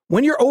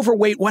 When you're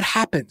overweight, what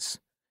happens?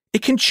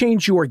 It can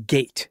change your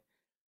gait,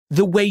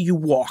 the way you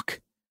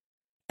walk.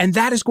 And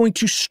that is going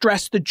to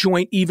stress the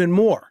joint even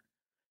more.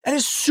 That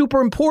is super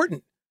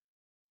important.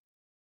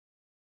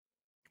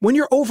 When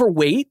you're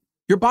overweight,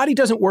 your body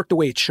doesn't work the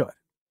way it should.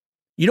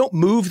 You don't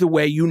move the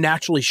way you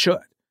naturally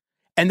should.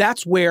 And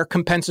that's where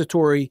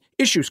compensatory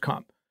issues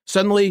come.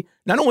 Suddenly,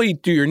 not only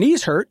do your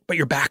knees hurt, but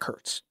your back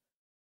hurts.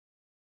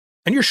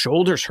 And your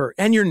shoulders hurt,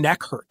 and your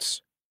neck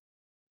hurts.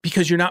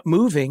 Because you're not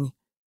moving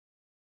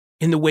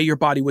in the way your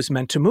body was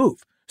meant to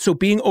move. So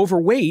being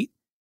overweight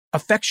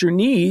affects your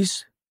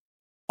knees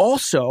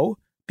also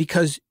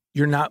because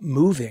you're not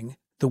moving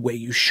the way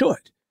you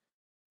should.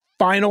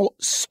 Final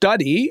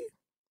study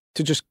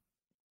to just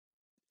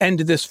end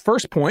this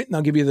first point, and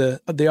I'll give you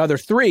the other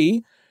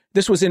three.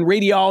 This was in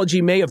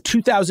Radiology, May of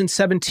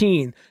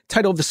 2017.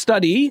 Title of the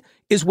study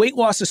is Weight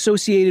Loss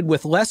Associated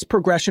with Less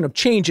Progression of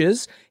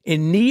Changes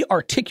in Knee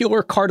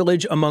Articular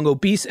Cartilage Among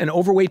Obese and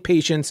Overweight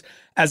Patients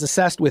as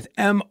Assessed with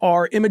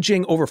MR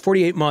Imaging over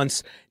 48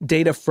 months,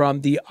 data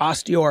from the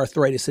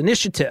Osteoarthritis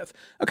Initiative.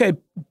 Okay,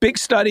 big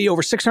study,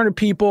 over 600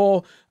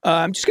 people.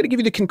 I'm just going to give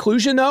you the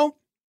conclusion, though.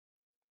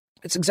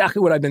 It's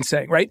exactly what I've been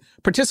saying, right?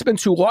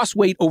 Participants who lost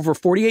weight over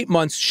 48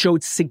 months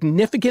showed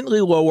significantly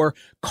lower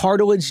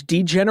cartilage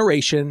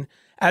degeneration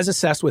as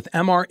assessed with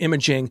MR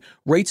imaging.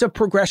 Rates of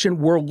progression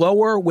were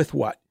lower with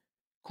what?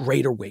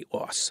 Greater weight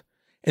loss.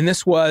 And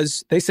this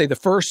was, they say, the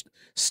first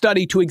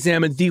study to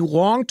examine the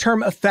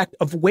long-term effect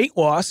of weight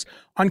loss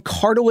on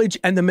cartilage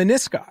and the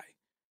menisci,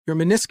 your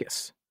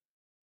meniscus,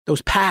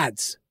 those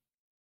pads.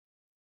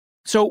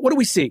 So what do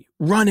we see?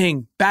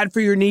 Running, bad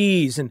for your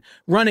knees, and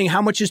running,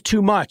 how much is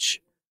too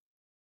much?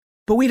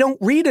 But we don't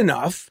read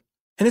enough,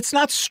 and it's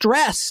not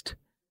stressed.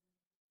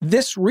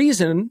 This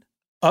reason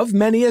of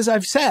many, as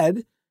I've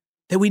said,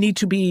 that we need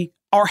to be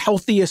our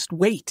healthiest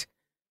weight.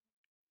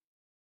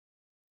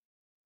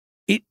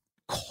 It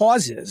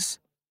causes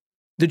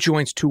the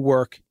joints to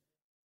work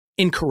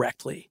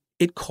incorrectly.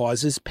 It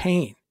causes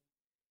pain.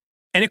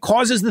 And it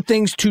causes the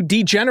things to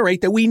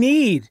degenerate that we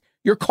need.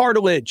 Your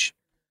cartilage,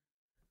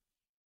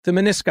 the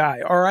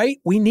menisci, all right?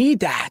 We need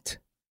that.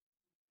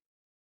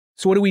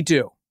 So what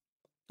do?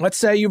 Let's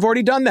say you've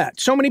already done that.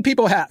 So many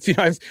people have. You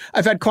know,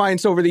 I've had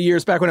clients over the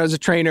years back when I was a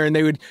trainer, and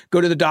they would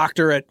go to the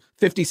doctor at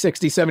 50,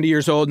 60, 70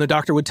 years old, and the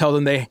doctor would tell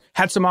them they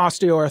had some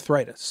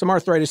osteoarthritis, some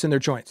arthritis in their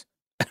joints.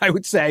 And I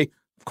would say,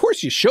 of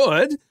course you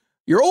should.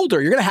 You're older.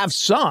 You're going to have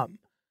some.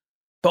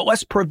 But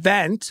let's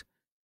prevent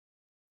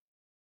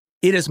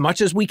it as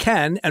much as we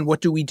can. And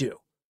what do we do?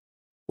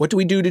 What do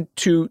we do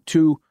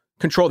to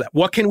control that?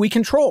 What can we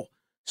control?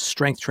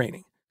 Strength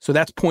training. So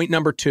that's point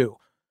number 2.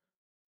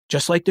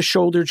 Just like the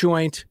shoulder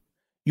joint,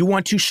 you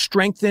want to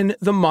strengthen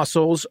the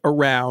muscles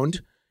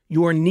around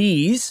your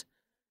knees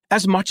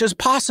as much as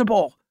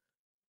possible.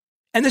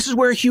 And this is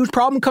where a huge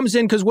problem comes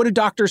in, because what do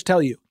doctors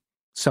tell you?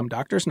 Some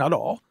doctors, not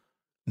all,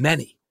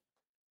 many.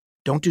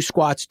 Don't do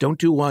squats, don't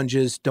do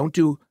lunges, don't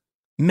do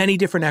many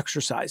different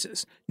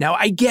exercises. Now,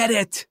 I get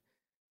it.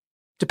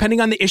 Depending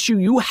on the issue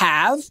you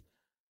have,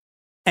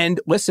 and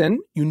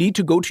listen, you need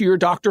to go to your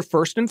doctor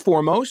first and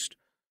foremost,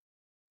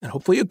 and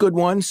hopefully a good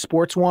one,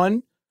 sports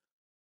one,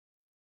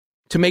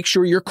 to make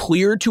sure you're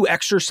cleared to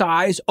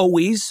exercise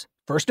always,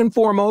 first and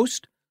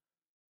foremost.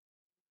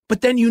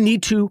 But then you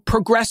need to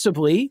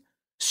progressively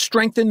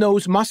strengthen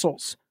those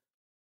muscles.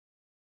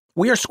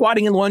 We are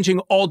squatting and lunging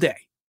all day,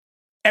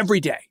 every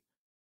day.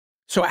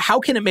 So how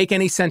can it make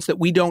any sense that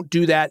we don't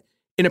do that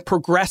in a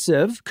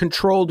progressive,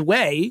 controlled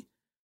way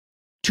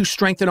to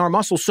strengthen our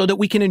muscles so that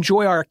we can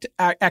enjoy our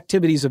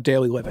activities of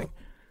daily living?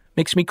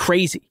 Makes me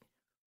crazy.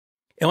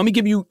 And let me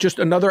give you just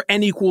another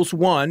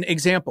N=1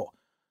 example.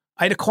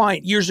 I had a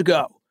client years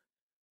ago.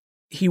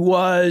 He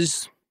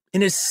was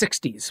in his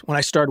 60s when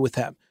I started with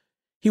him.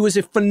 He was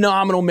a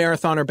phenomenal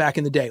marathoner back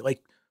in the day,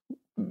 like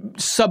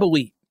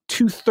sub-elite.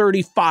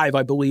 2:35,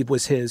 I believe,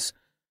 was his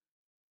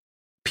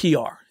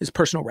PR, his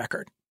personal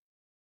record.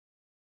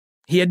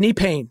 He had knee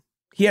pain.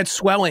 He had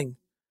swelling.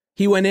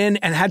 He went in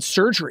and had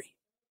surgery.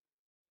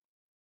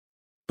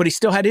 But he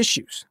still had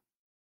issues.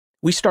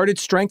 We started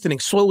strengthening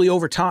slowly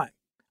over time.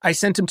 I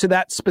sent him to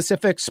that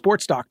specific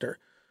sports doctor,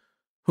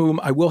 whom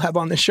I will have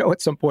on the show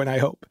at some point, I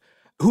hope,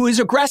 who is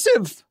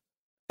aggressive.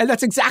 And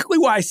that's exactly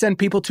why I send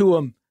people to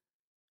him.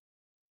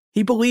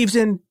 He believes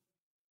in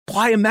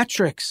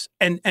plyometrics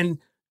and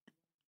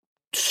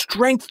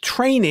strength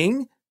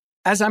training,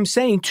 as I'm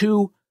saying,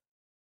 to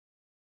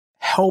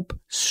help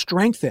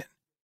strengthen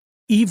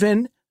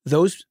even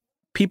those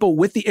people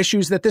with the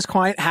issues that this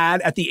client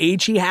had at the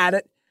age he had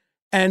it.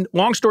 And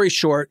long story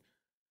short,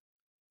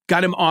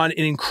 got him on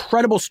an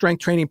incredible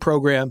strength training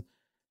program,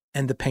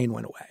 and the pain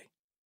went away.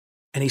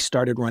 And he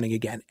started running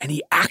again. And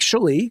he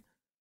actually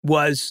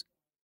was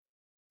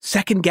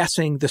second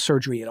guessing the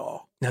surgery at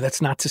all. Now,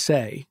 that's not to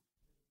say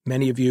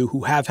many of you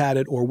who have had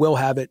it or will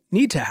have it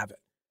need to have it.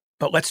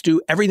 But let's do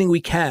everything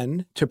we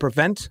can to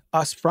prevent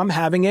us from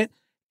having it,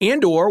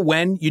 and or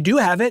when you do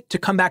have it, to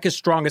come back as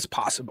strong as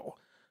possible.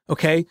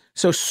 Okay?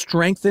 So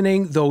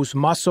strengthening those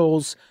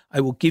muscles. I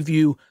will give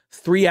you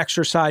 3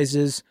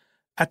 exercises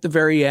at the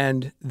very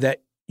end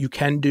that you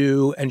can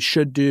do and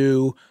should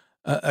do,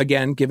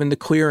 again, given the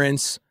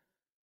clearance,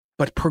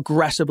 but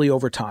progressively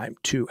over time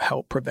to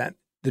help prevent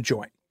the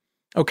joint.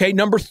 Okay,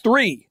 number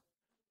 3,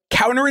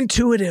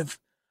 counterintuitive,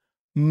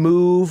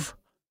 move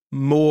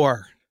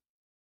more.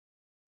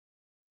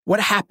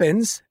 What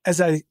happens,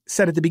 as I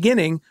said at the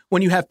beginning,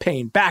 when you have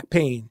pain, back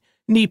pain,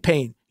 knee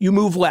pain, you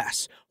move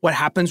less. What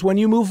happens when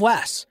you move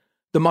less?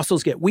 The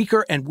muscles get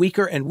weaker and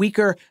weaker and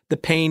weaker. The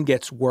pain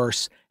gets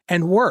worse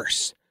and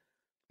worse.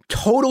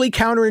 Totally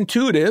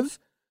counterintuitive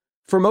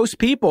for most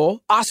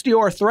people.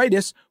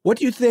 Osteoarthritis, what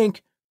do you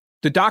think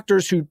the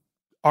doctors who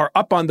are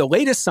up on the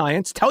latest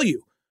science tell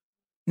you?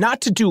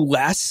 Not to do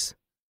less,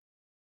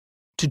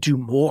 to do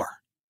more.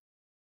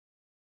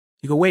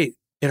 You go, wait,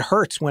 it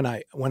hurts when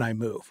I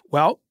move.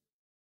 Well,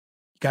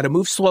 you got to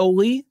move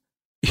slowly.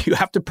 You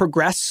have to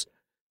progress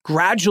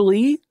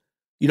gradually.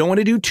 You don't want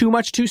to do too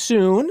much too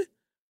soon.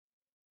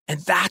 And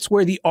that's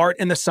where the art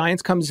and the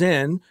science comes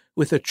in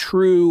with a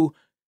true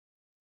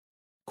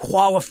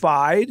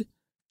qualified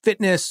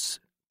fitness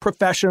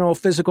professional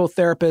physical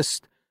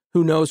therapist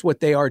who knows what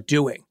they are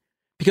doing.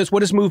 Because what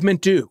does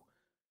movement do?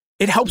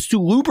 It helps to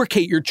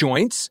lubricate your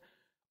joints,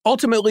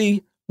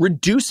 ultimately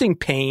reducing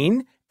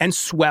pain and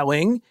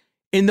swelling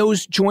in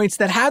those joints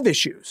that have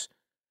issues.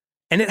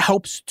 And it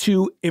helps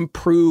to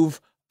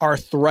improve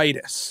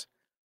arthritis.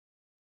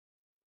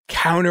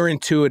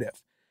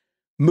 Counterintuitive.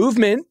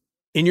 Movement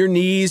in your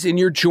knees, in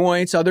your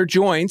joints, other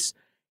joints,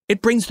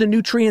 it brings the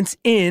nutrients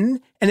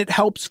in and it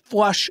helps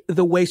flush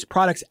the waste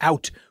products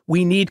out.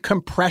 We need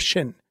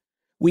compression.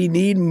 We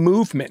need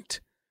movement.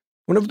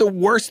 One of the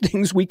worst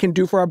things we can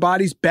do for our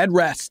bodies, bed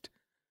rest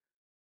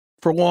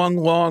for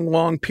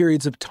long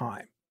periods of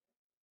time.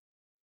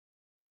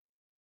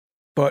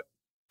 But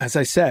as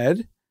I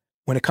said,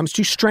 when it comes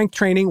to strength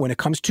training, when it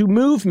comes to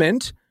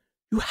movement,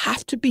 you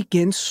have to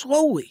begin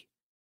slowly.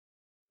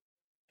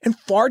 And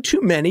far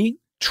too many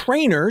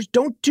trainers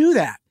don't do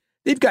that.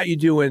 They've got you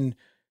doing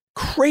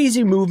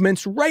crazy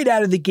movements right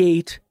out of the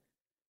gate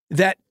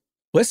that,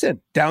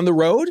 listen, down the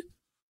road,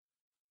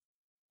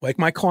 like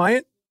my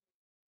client,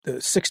 the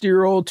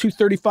 60-year-old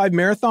 235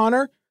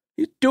 marathoner,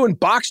 he's doing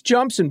box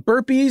jumps and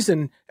burpees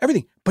and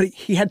everything. But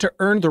he had to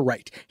earn the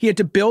right. He had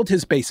to build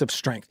his base of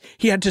strength.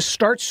 He had to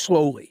start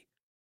slowly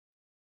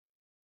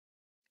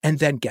and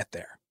then get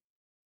there.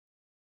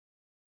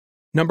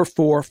 Number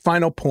 4,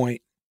 final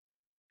point,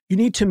 you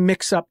need to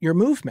mix up your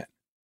movement.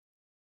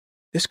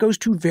 This goes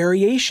to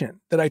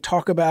variation that I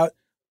talk about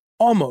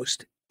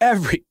almost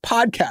every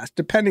podcast,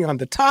 depending on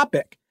the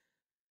topic.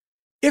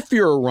 If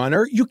you're a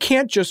runner, you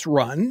can't just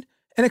run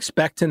and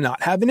expect to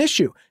not have an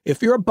issue.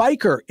 If you're a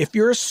biker, if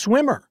you're a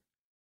swimmer,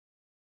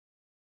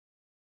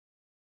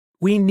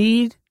 we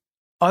need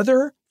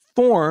other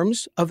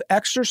forms of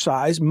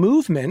exercise,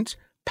 movement,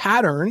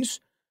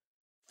 patterns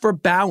for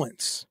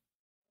balance.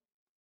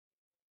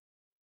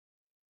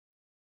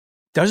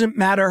 Doesn't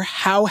matter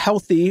how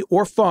healthy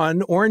or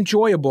fun or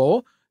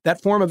enjoyable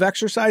that form of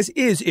exercise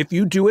is. If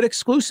you do it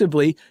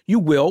exclusively, you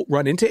will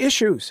run into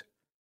issues.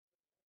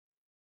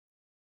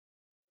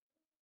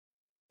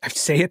 I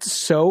say it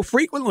so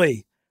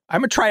frequently.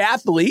 I'm a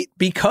triathlete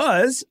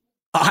because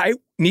I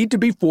need to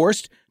be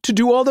forced to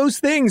do all those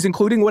things,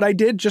 including what I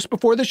did just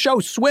before the show,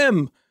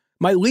 swim,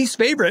 my least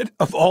favorite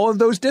of all of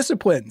those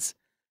disciplines.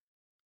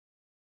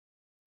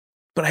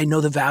 But I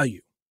know the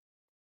value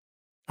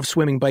of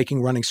swimming,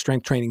 biking, running,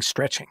 strength training,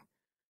 stretching,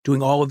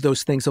 doing all of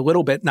those things a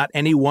little bit, not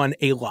any one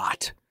a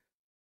lot.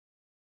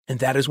 And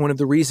that is one of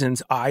the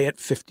reasons I, at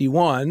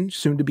 51,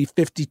 soon to be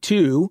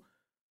 52,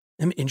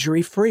 am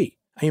injury-free.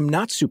 I am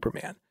not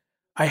Superman.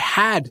 I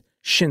had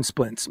shin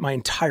splints my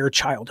entire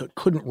childhood,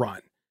 couldn't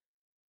run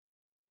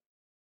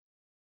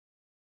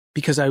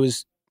because I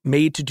was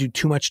made to do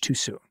too much too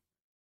soon.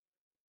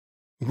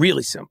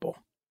 Really simple.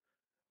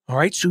 All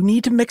right, so you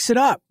need to mix it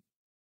up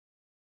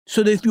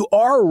so that if you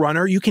are a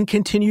runner, you can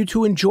continue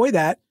to enjoy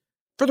that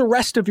for the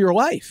rest of your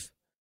life.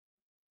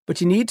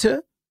 But you need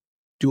to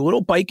do a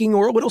little biking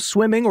or a little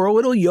swimming or a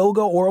little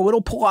yoga or a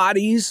little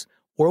Pilates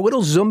or a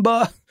little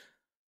Zumba,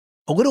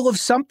 a little of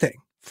something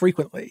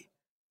frequently.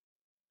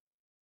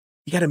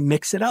 You got to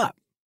mix it up.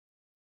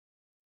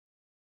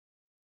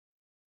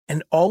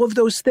 And all of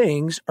those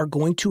things are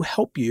going to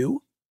help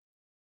you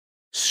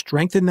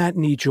strengthen that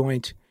knee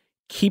joint,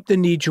 keep the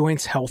knee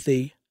joints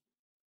healthy,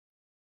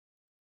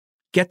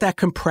 get that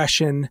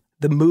compression,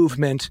 the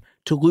movement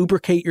to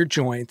lubricate your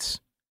joints,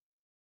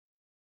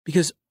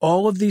 because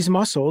all of these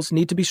muscles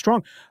need to be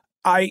strong.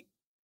 I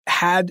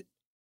had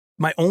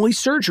my only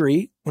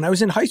surgery when I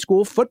was in high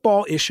school,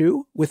 football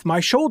issue with my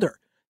shoulder.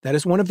 That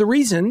is one of the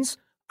reasons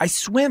I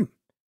swim,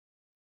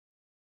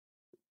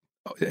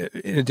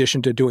 in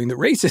addition to doing the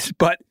races.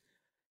 But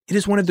it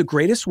is one of the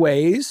greatest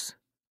ways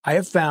I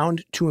have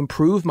found to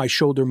improve my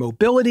shoulder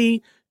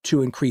mobility,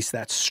 to increase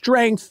that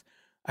strength.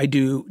 I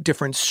do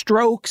different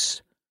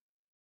strokes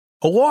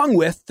along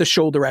with the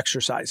shoulder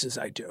exercises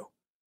I do.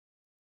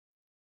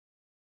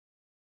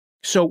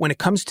 So when it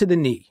comes to the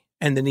knee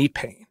and the knee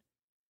pain,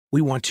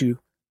 we want to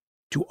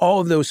do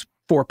all of those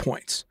 4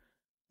 points.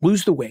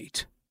 Lose the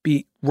weight,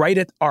 be right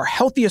at our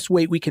healthiest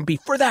weight we can be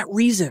for that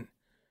reason.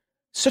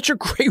 Such a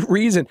great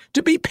reason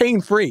to be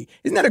pain-free.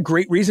 Isn't that a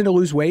great reason to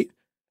lose weight?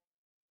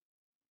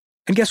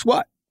 And guess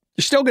what?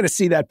 You're still going to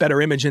see that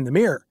better image in the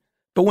mirror.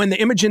 But when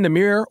the image in the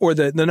mirror or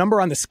the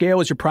number on the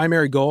scale is your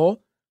primary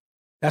goal,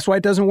 that's why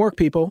it doesn't work,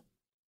 people.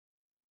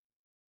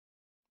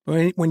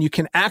 When you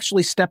can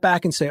actually step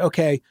back and say,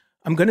 okay,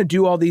 I'm going to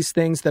do all these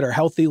things that are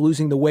healthy,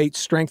 losing the weight,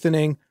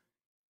 strengthening,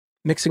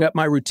 mixing up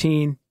my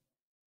routine,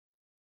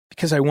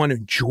 because I want to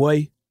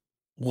enjoy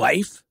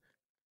life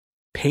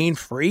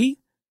pain-free.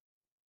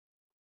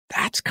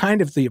 That's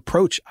kind of the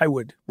approach I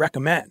would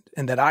recommend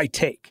and that I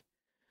take.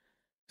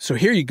 So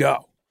here you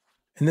go.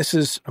 And this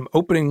is, I'm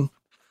opening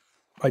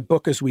my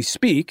book as we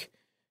speak,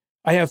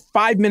 I have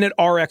 5-minute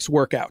RX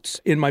workouts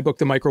in my book,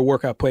 The Micro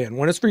Workout Plan.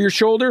 One is for your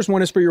shoulders,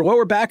 one is for your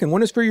lower back, and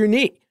one is for your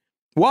knee.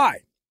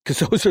 Why? Because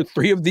those are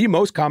 3 of the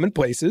most common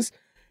places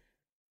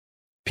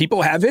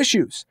people have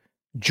issues.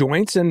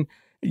 Joints and,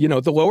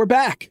 the lower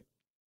back.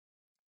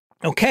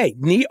 Okay,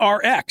 knee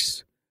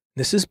RX.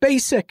 This is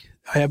basic.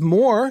 I have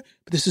more,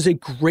 but this is a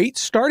great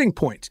starting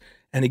point.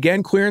 And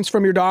again, clearance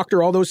from your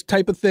doctor, all those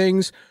type of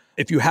things.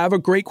 If you have a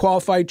great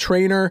qualified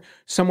trainer,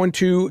 someone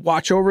to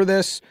watch over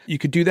this, you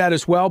could do that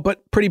as well,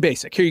 but pretty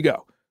basic. Here you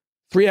go.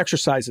 3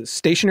 exercises: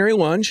 stationary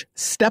lunge,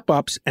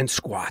 step-ups, and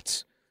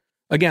squats.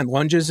 Again,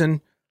 lunges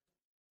and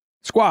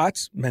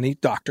squats, many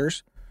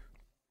doctors,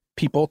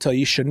 people tell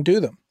you shouldn't do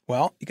them.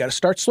 Well, you got to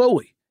start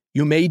slowly.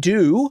 You may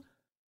do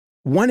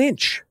 1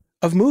 inch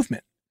of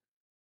movement.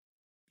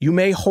 You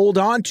may hold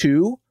on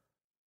to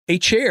a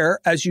chair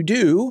as you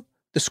do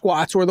the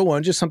squats or the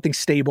lunges, something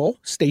stable,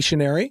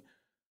 stationary.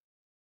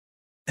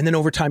 And then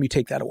over time, you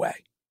take that away.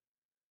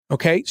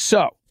 Okay,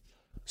 so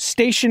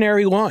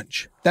stationary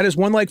lunge. That is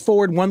 1 leg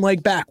forward, 1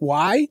 leg back.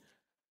 Why?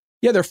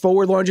 Yeah, they're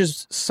forward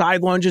lunges,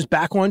 side lunges,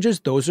 back lunges.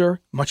 Those are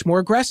much more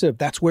aggressive.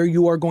 That's where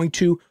you are going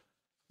to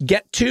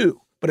get to.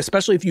 But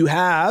especially if you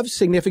have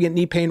significant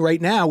knee pain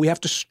right now, we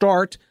have to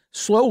start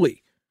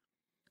slowly.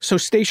 So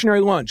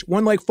stationary lunge,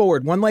 1 leg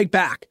forward, 1 leg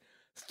back,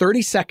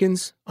 30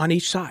 seconds on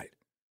each side.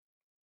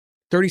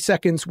 30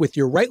 seconds with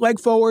your right leg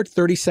forward,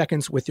 30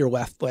 seconds with your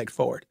left leg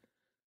forward.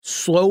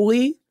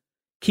 Slowly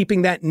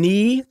keeping that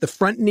knee, the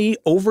front knee,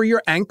 over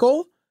your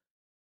ankle.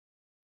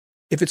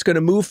 If it's going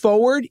to move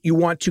forward, you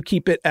want to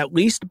keep it at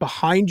least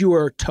behind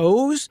your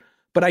toes,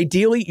 but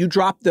ideally you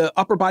drop the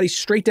upper body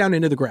straight down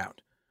into the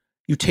ground.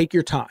 You take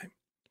your time.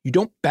 You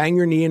don't bang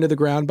your knee into the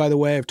ground, by the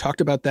way. I've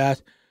talked about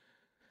that.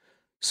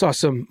 Saw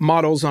some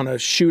models on a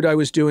shoot I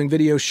was doing,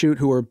 video shoot,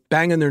 who were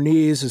banging their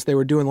knees as they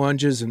were doing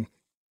lunges, and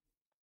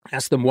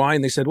asked them why,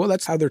 and they said, well,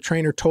 that's how their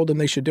trainer told them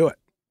they should do it.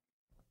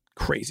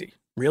 Crazy.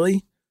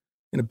 Really?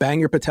 Going to bang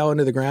your patella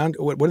into the ground?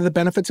 What are the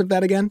benefits of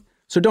that again?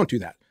 So don't do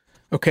that.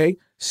 Okay?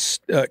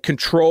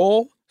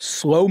 Control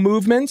slow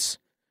movements.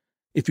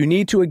 If you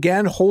need to,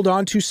 again, hold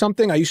on to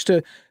something. I used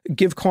to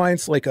give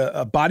clients like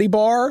a body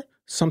bar,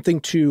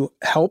 something to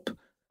help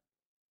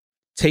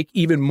take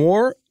even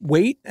more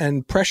weight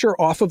and pressure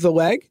off of the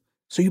leg.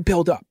 So you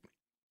build up.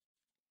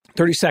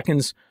 30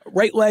 seconds,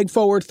 right leg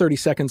forward, 30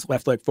 seconds,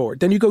 left leg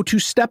forward. Then you go to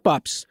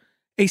step-ups.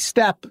 A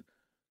step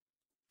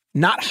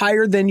not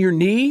higher than your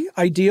knee,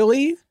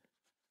 ideally,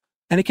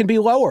 and it can be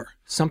lower.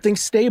 Something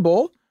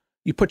stable.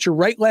 You put your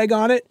right leg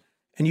on it,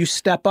 and you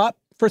step up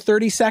for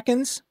 30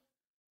 seconds,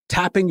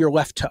 tapping your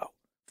left toe.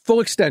 Full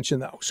extension,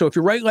 though. So if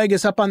your right leg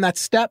is up on that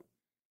step,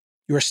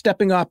 you are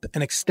stepping up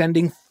and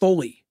extending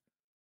fully,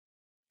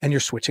 and you're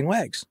switching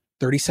legs,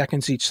 30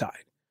 seconds each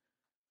side.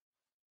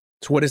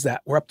 So what is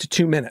that? We're up to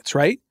 2 minutes,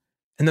 right?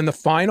 And then the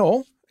final,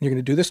 and you're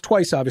going to do this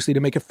twice, obviously, to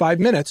make it 5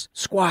 minutes,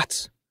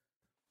 squats,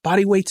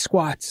 body weight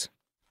squats.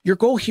 Your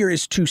goal here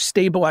is to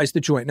stabilize the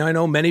joint. Now, I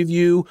know many of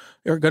you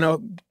are going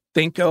to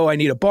think, oh, I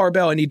need a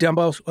barbell, I need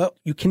dumbbells. Well,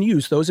 you can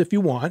use those if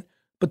you want,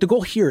 but the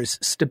goal here is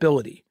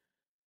stability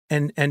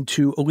and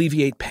to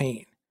alleviate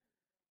pain.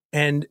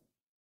 And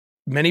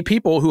many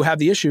people who have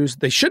the issues,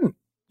 they shouldn't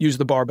use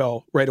the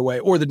barbell right away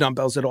or the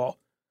dumbbells at all.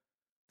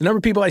 The number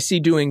of people I see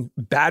doing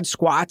bad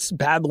squats,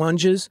 bad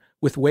lunges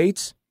with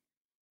weights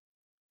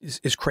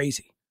is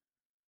crazy,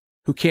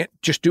 who can't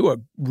just do a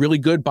really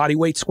good body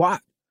weight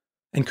squat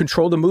and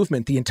control the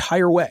movement the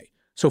entire way.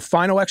 So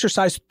final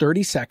exercise,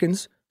 30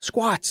 seconds,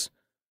 squats.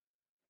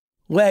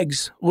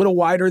 Legs a little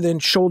wider than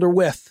shoulder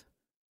width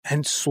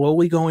and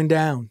slowly going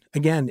down.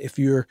 Again, if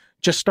you're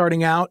just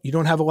starting out, you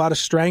don't have a lot of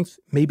strength,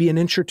 maybe 1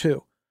 inch or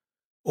 2.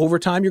 Over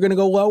time, you're going to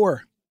go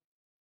lower.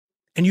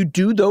 And you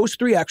do those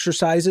 3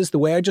 exercises the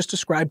way I just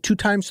described 2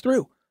 times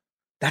through.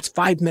 That's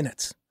 5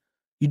 minutes.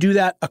 You do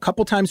that a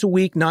couple times a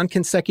week,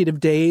 non-consecutive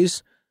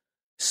days,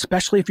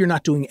 especially if you're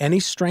not doing any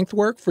strength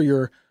work for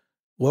your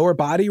lower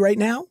body right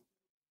now,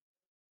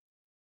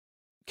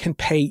 can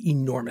pay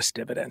enormous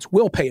dividends,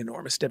 will pay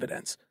enormous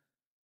dividends.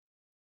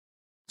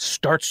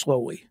 Start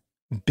slowly,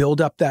 build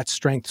up that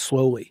strength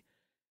slowly,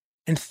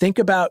 and think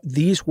about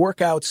these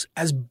workouts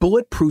as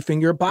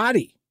bulletproofing your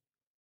body.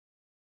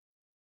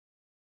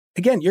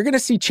 Again, you're going to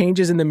see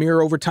changes in the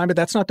mirror over time, but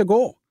that's not the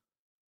goal.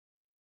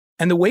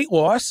 And the weight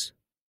loss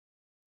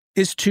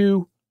is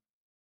to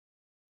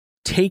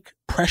take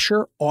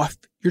pressure off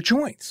your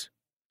joints,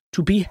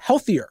 to be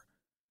healthier.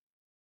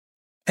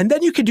 And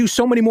then you can do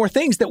so many more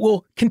things that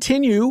will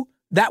continue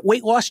that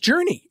weight loss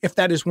journey if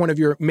that is one of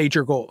your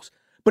major goals.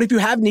 But if you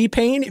have knee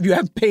pain, if you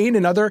have pain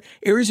in other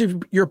areas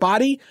of your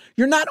body,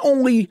 you're not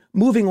only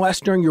moving less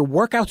during your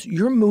workouts,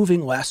 you're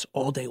moving less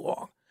all day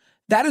long.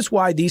 That is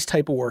why these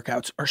type of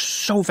workouts are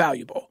so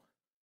valuable.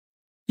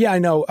 Yeah, I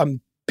know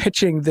I'm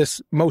pitching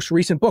this most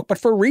recent book, but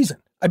for a reason.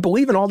 I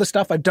believe in all this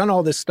stuff. I've done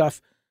all this stuff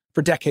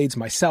for decades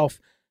myself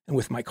and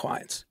with my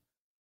clients.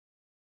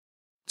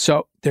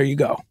 So there you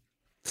go.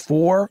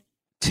 4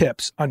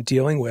 tips on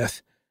dealing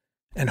with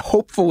and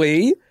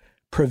hopefully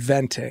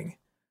preventing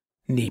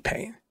knee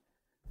pain.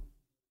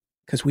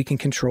 because we can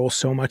control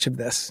so much of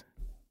this.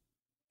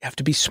 You have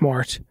to be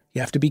smart.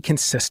 You have to be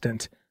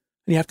consistent.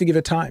 And you have to give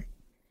it time.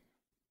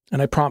 And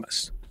I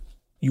promise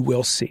you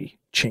will see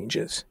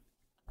changes.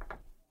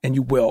 And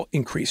you will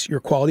increase your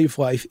quality of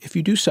life if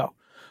you do so.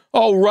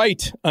 All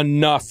right,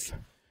 enough.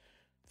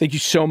 Thank you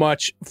so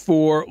much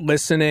for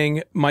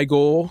listening. My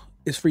goal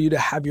is for you to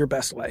have your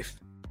best life.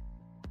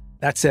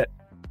 That's it.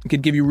 I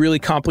could give you really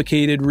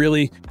complicated,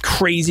 really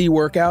crazy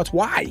workouts.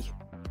 Why?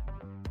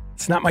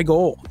 It's not my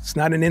goal. It's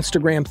not an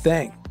Instagram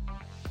thing.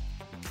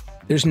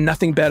 There's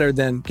nothing better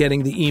than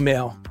getting the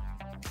email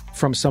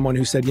from someone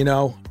who said,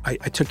 I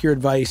took your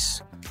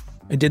advice.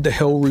 I did the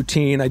hill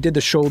routine. I did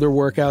the shoulder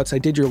workouts. I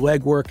did your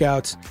leg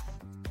workouts.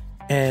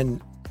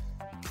 And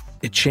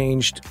it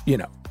changed,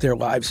 their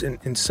lives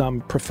in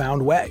some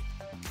profound way.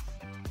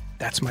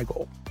 That's my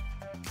goal.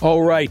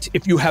 All right.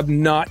 If you have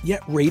not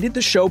yet rated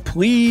the show,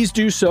 please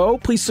do so.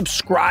 Please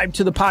subscribe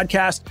to the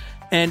podcast.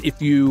 And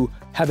if you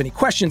have any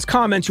questions,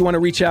 comments, you want to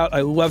reach out,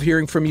 I love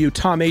hearing from you.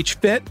 Tom H.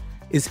 Fit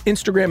is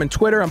Instagram and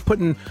Twitter. I'm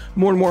putting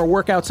more and more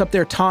workouts up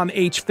there. Tom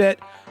H. Fit,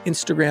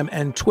 Instagram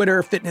and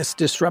Twitter,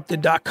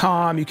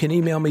 fitnessdisrupted.com. You can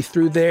email me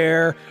through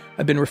there.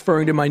 I've been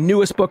referring to my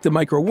newest book, The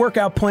Micro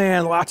Workout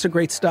Plan. Lots of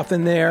great stuff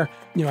in there.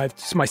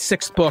 It's my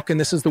 6th book, and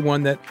this is the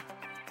one that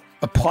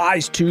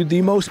applies to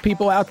the most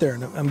people out there.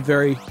 And I'm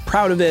very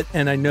proud of it.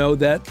 And I know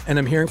that, and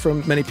I'm hearing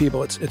from many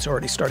people, it's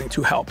already starting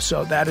to help.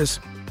 So that is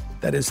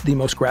the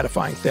most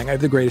gratifying thing. I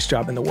have the greatest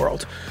job in the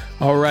world.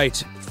 All right.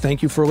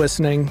 Thank you for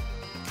listening.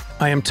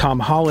 I am Tom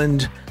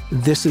Holland.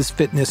 This is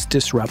Fitness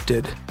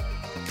Disrupted.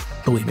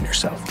 Believe in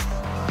yourself.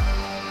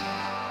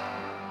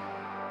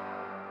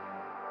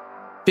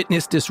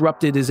 Fitness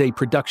Disrupted is a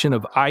production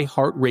of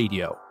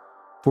iHeartRadio.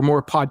 For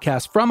more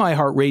podcasts from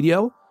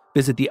iHeartRadio,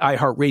 visit the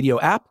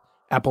iHeartRadio app,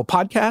 Apple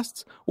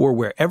Podcasts, or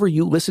wherever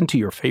you listen to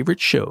your favorite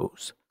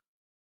shows.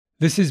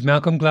 This is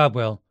Malcolm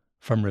Gladwell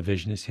from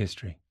Revisionist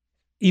History.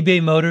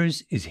 eBay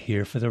Motors is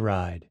here for the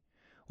ride.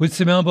 With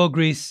some elbow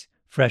grease,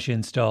 fresh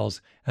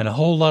installs, and a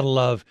whole lot of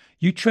love,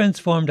 you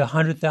transformed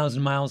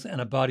 100,000 miles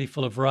and a body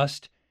full of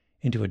rust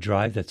into a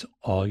drive that's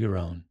all your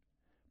own.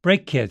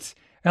 Brake kits,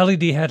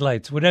 LED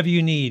headlights, whatever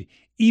you need,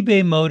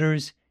 eBay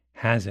Motors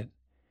has it.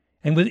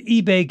 And with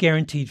eBay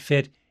Guaranteed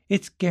Fit,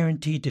 it's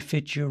guaranteed to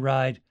fit your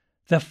ride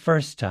the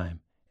first time,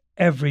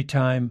 every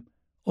time,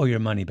 or your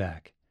money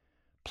back.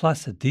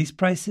 Plus, at these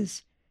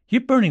prices,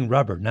 you're burning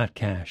rubber, not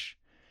cash.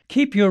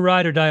 Keep your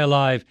ride or die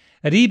alive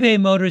at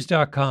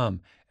ebaymotors.com.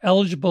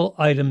 Eligible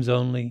items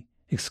only.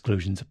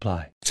 Exclusions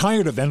apply.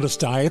 Tired of endless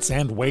diets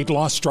and weight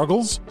loss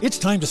struggles? It's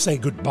time to say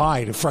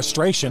goodbye to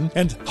frustration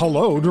and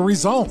hello to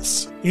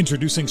results.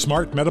 Introducing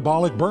Smart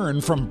Metabolic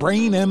Burn from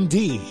Brain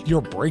MD,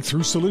 your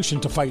breakthrough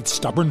solution to fight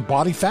stubborn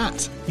body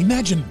fat.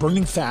 Imagine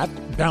burning fat,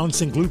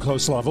 balancing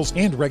glucose levels,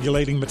 and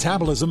regulating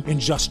metabolism in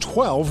just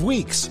 12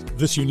 weeks.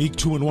 This unique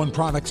 2-in-1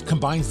 product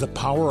combines the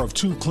power of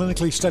 2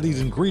 clinically studied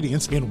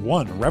ingredients in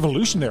one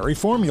revolutionary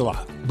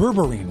formula.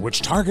 Berberine,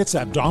 which targets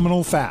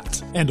abdominal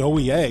fat, and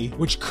OEA,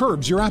 which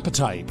curbs your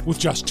appetite. With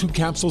just 2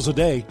 capsules a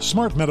day,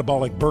 Smart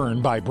Metabolic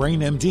Burn by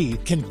Brain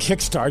MD can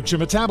kickstart your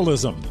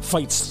metabolism,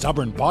 fight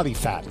stubborn body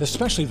fat,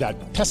 especially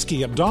that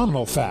pesky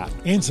abdominal fat,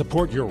 and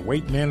support your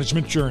weight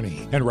management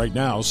journey. And right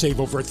now, save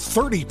over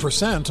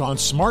 30% on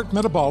Smart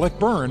Metabolic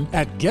Burn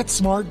at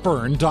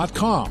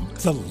GetSmartBurn.com.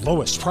 The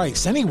lowest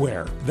price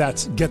anywhere.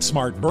 That's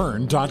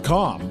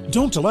GetSmartBurn.com.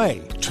 Don't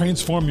delay.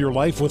 Transform your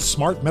life with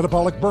Smart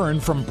Metabolic Burn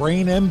from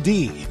Brain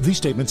MD. These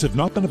statements have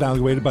not been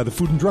evaluated by the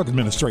Food and Drug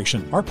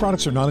Administration. Our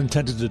products are not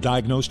intended to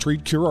diagnose,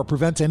 treat, cure, or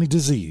prevent any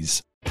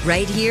disease.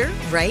 Right here,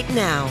 right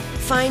now.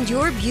 Find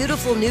your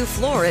beautiful new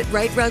floor at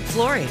Right Rug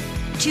Flooring.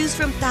 Choose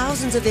from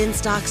thousands of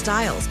in-stock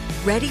styles,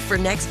 ready for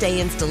next day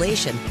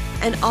installation,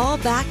 and all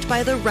backed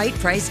by the right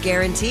price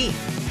guarantee.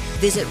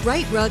 Visit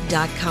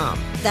rightrug.com.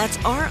 That's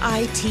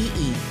RITERUG.com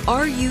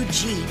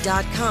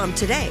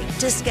today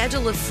to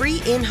schedule a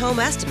free in-home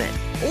estimate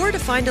or to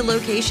find a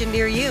location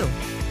near you.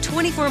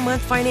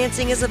 24-month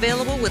financing is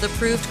available with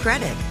approved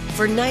credit.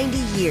 For 90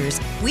 years,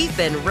 we've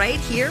been right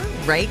here,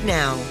 right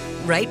now.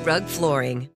 Right Rug Flooring.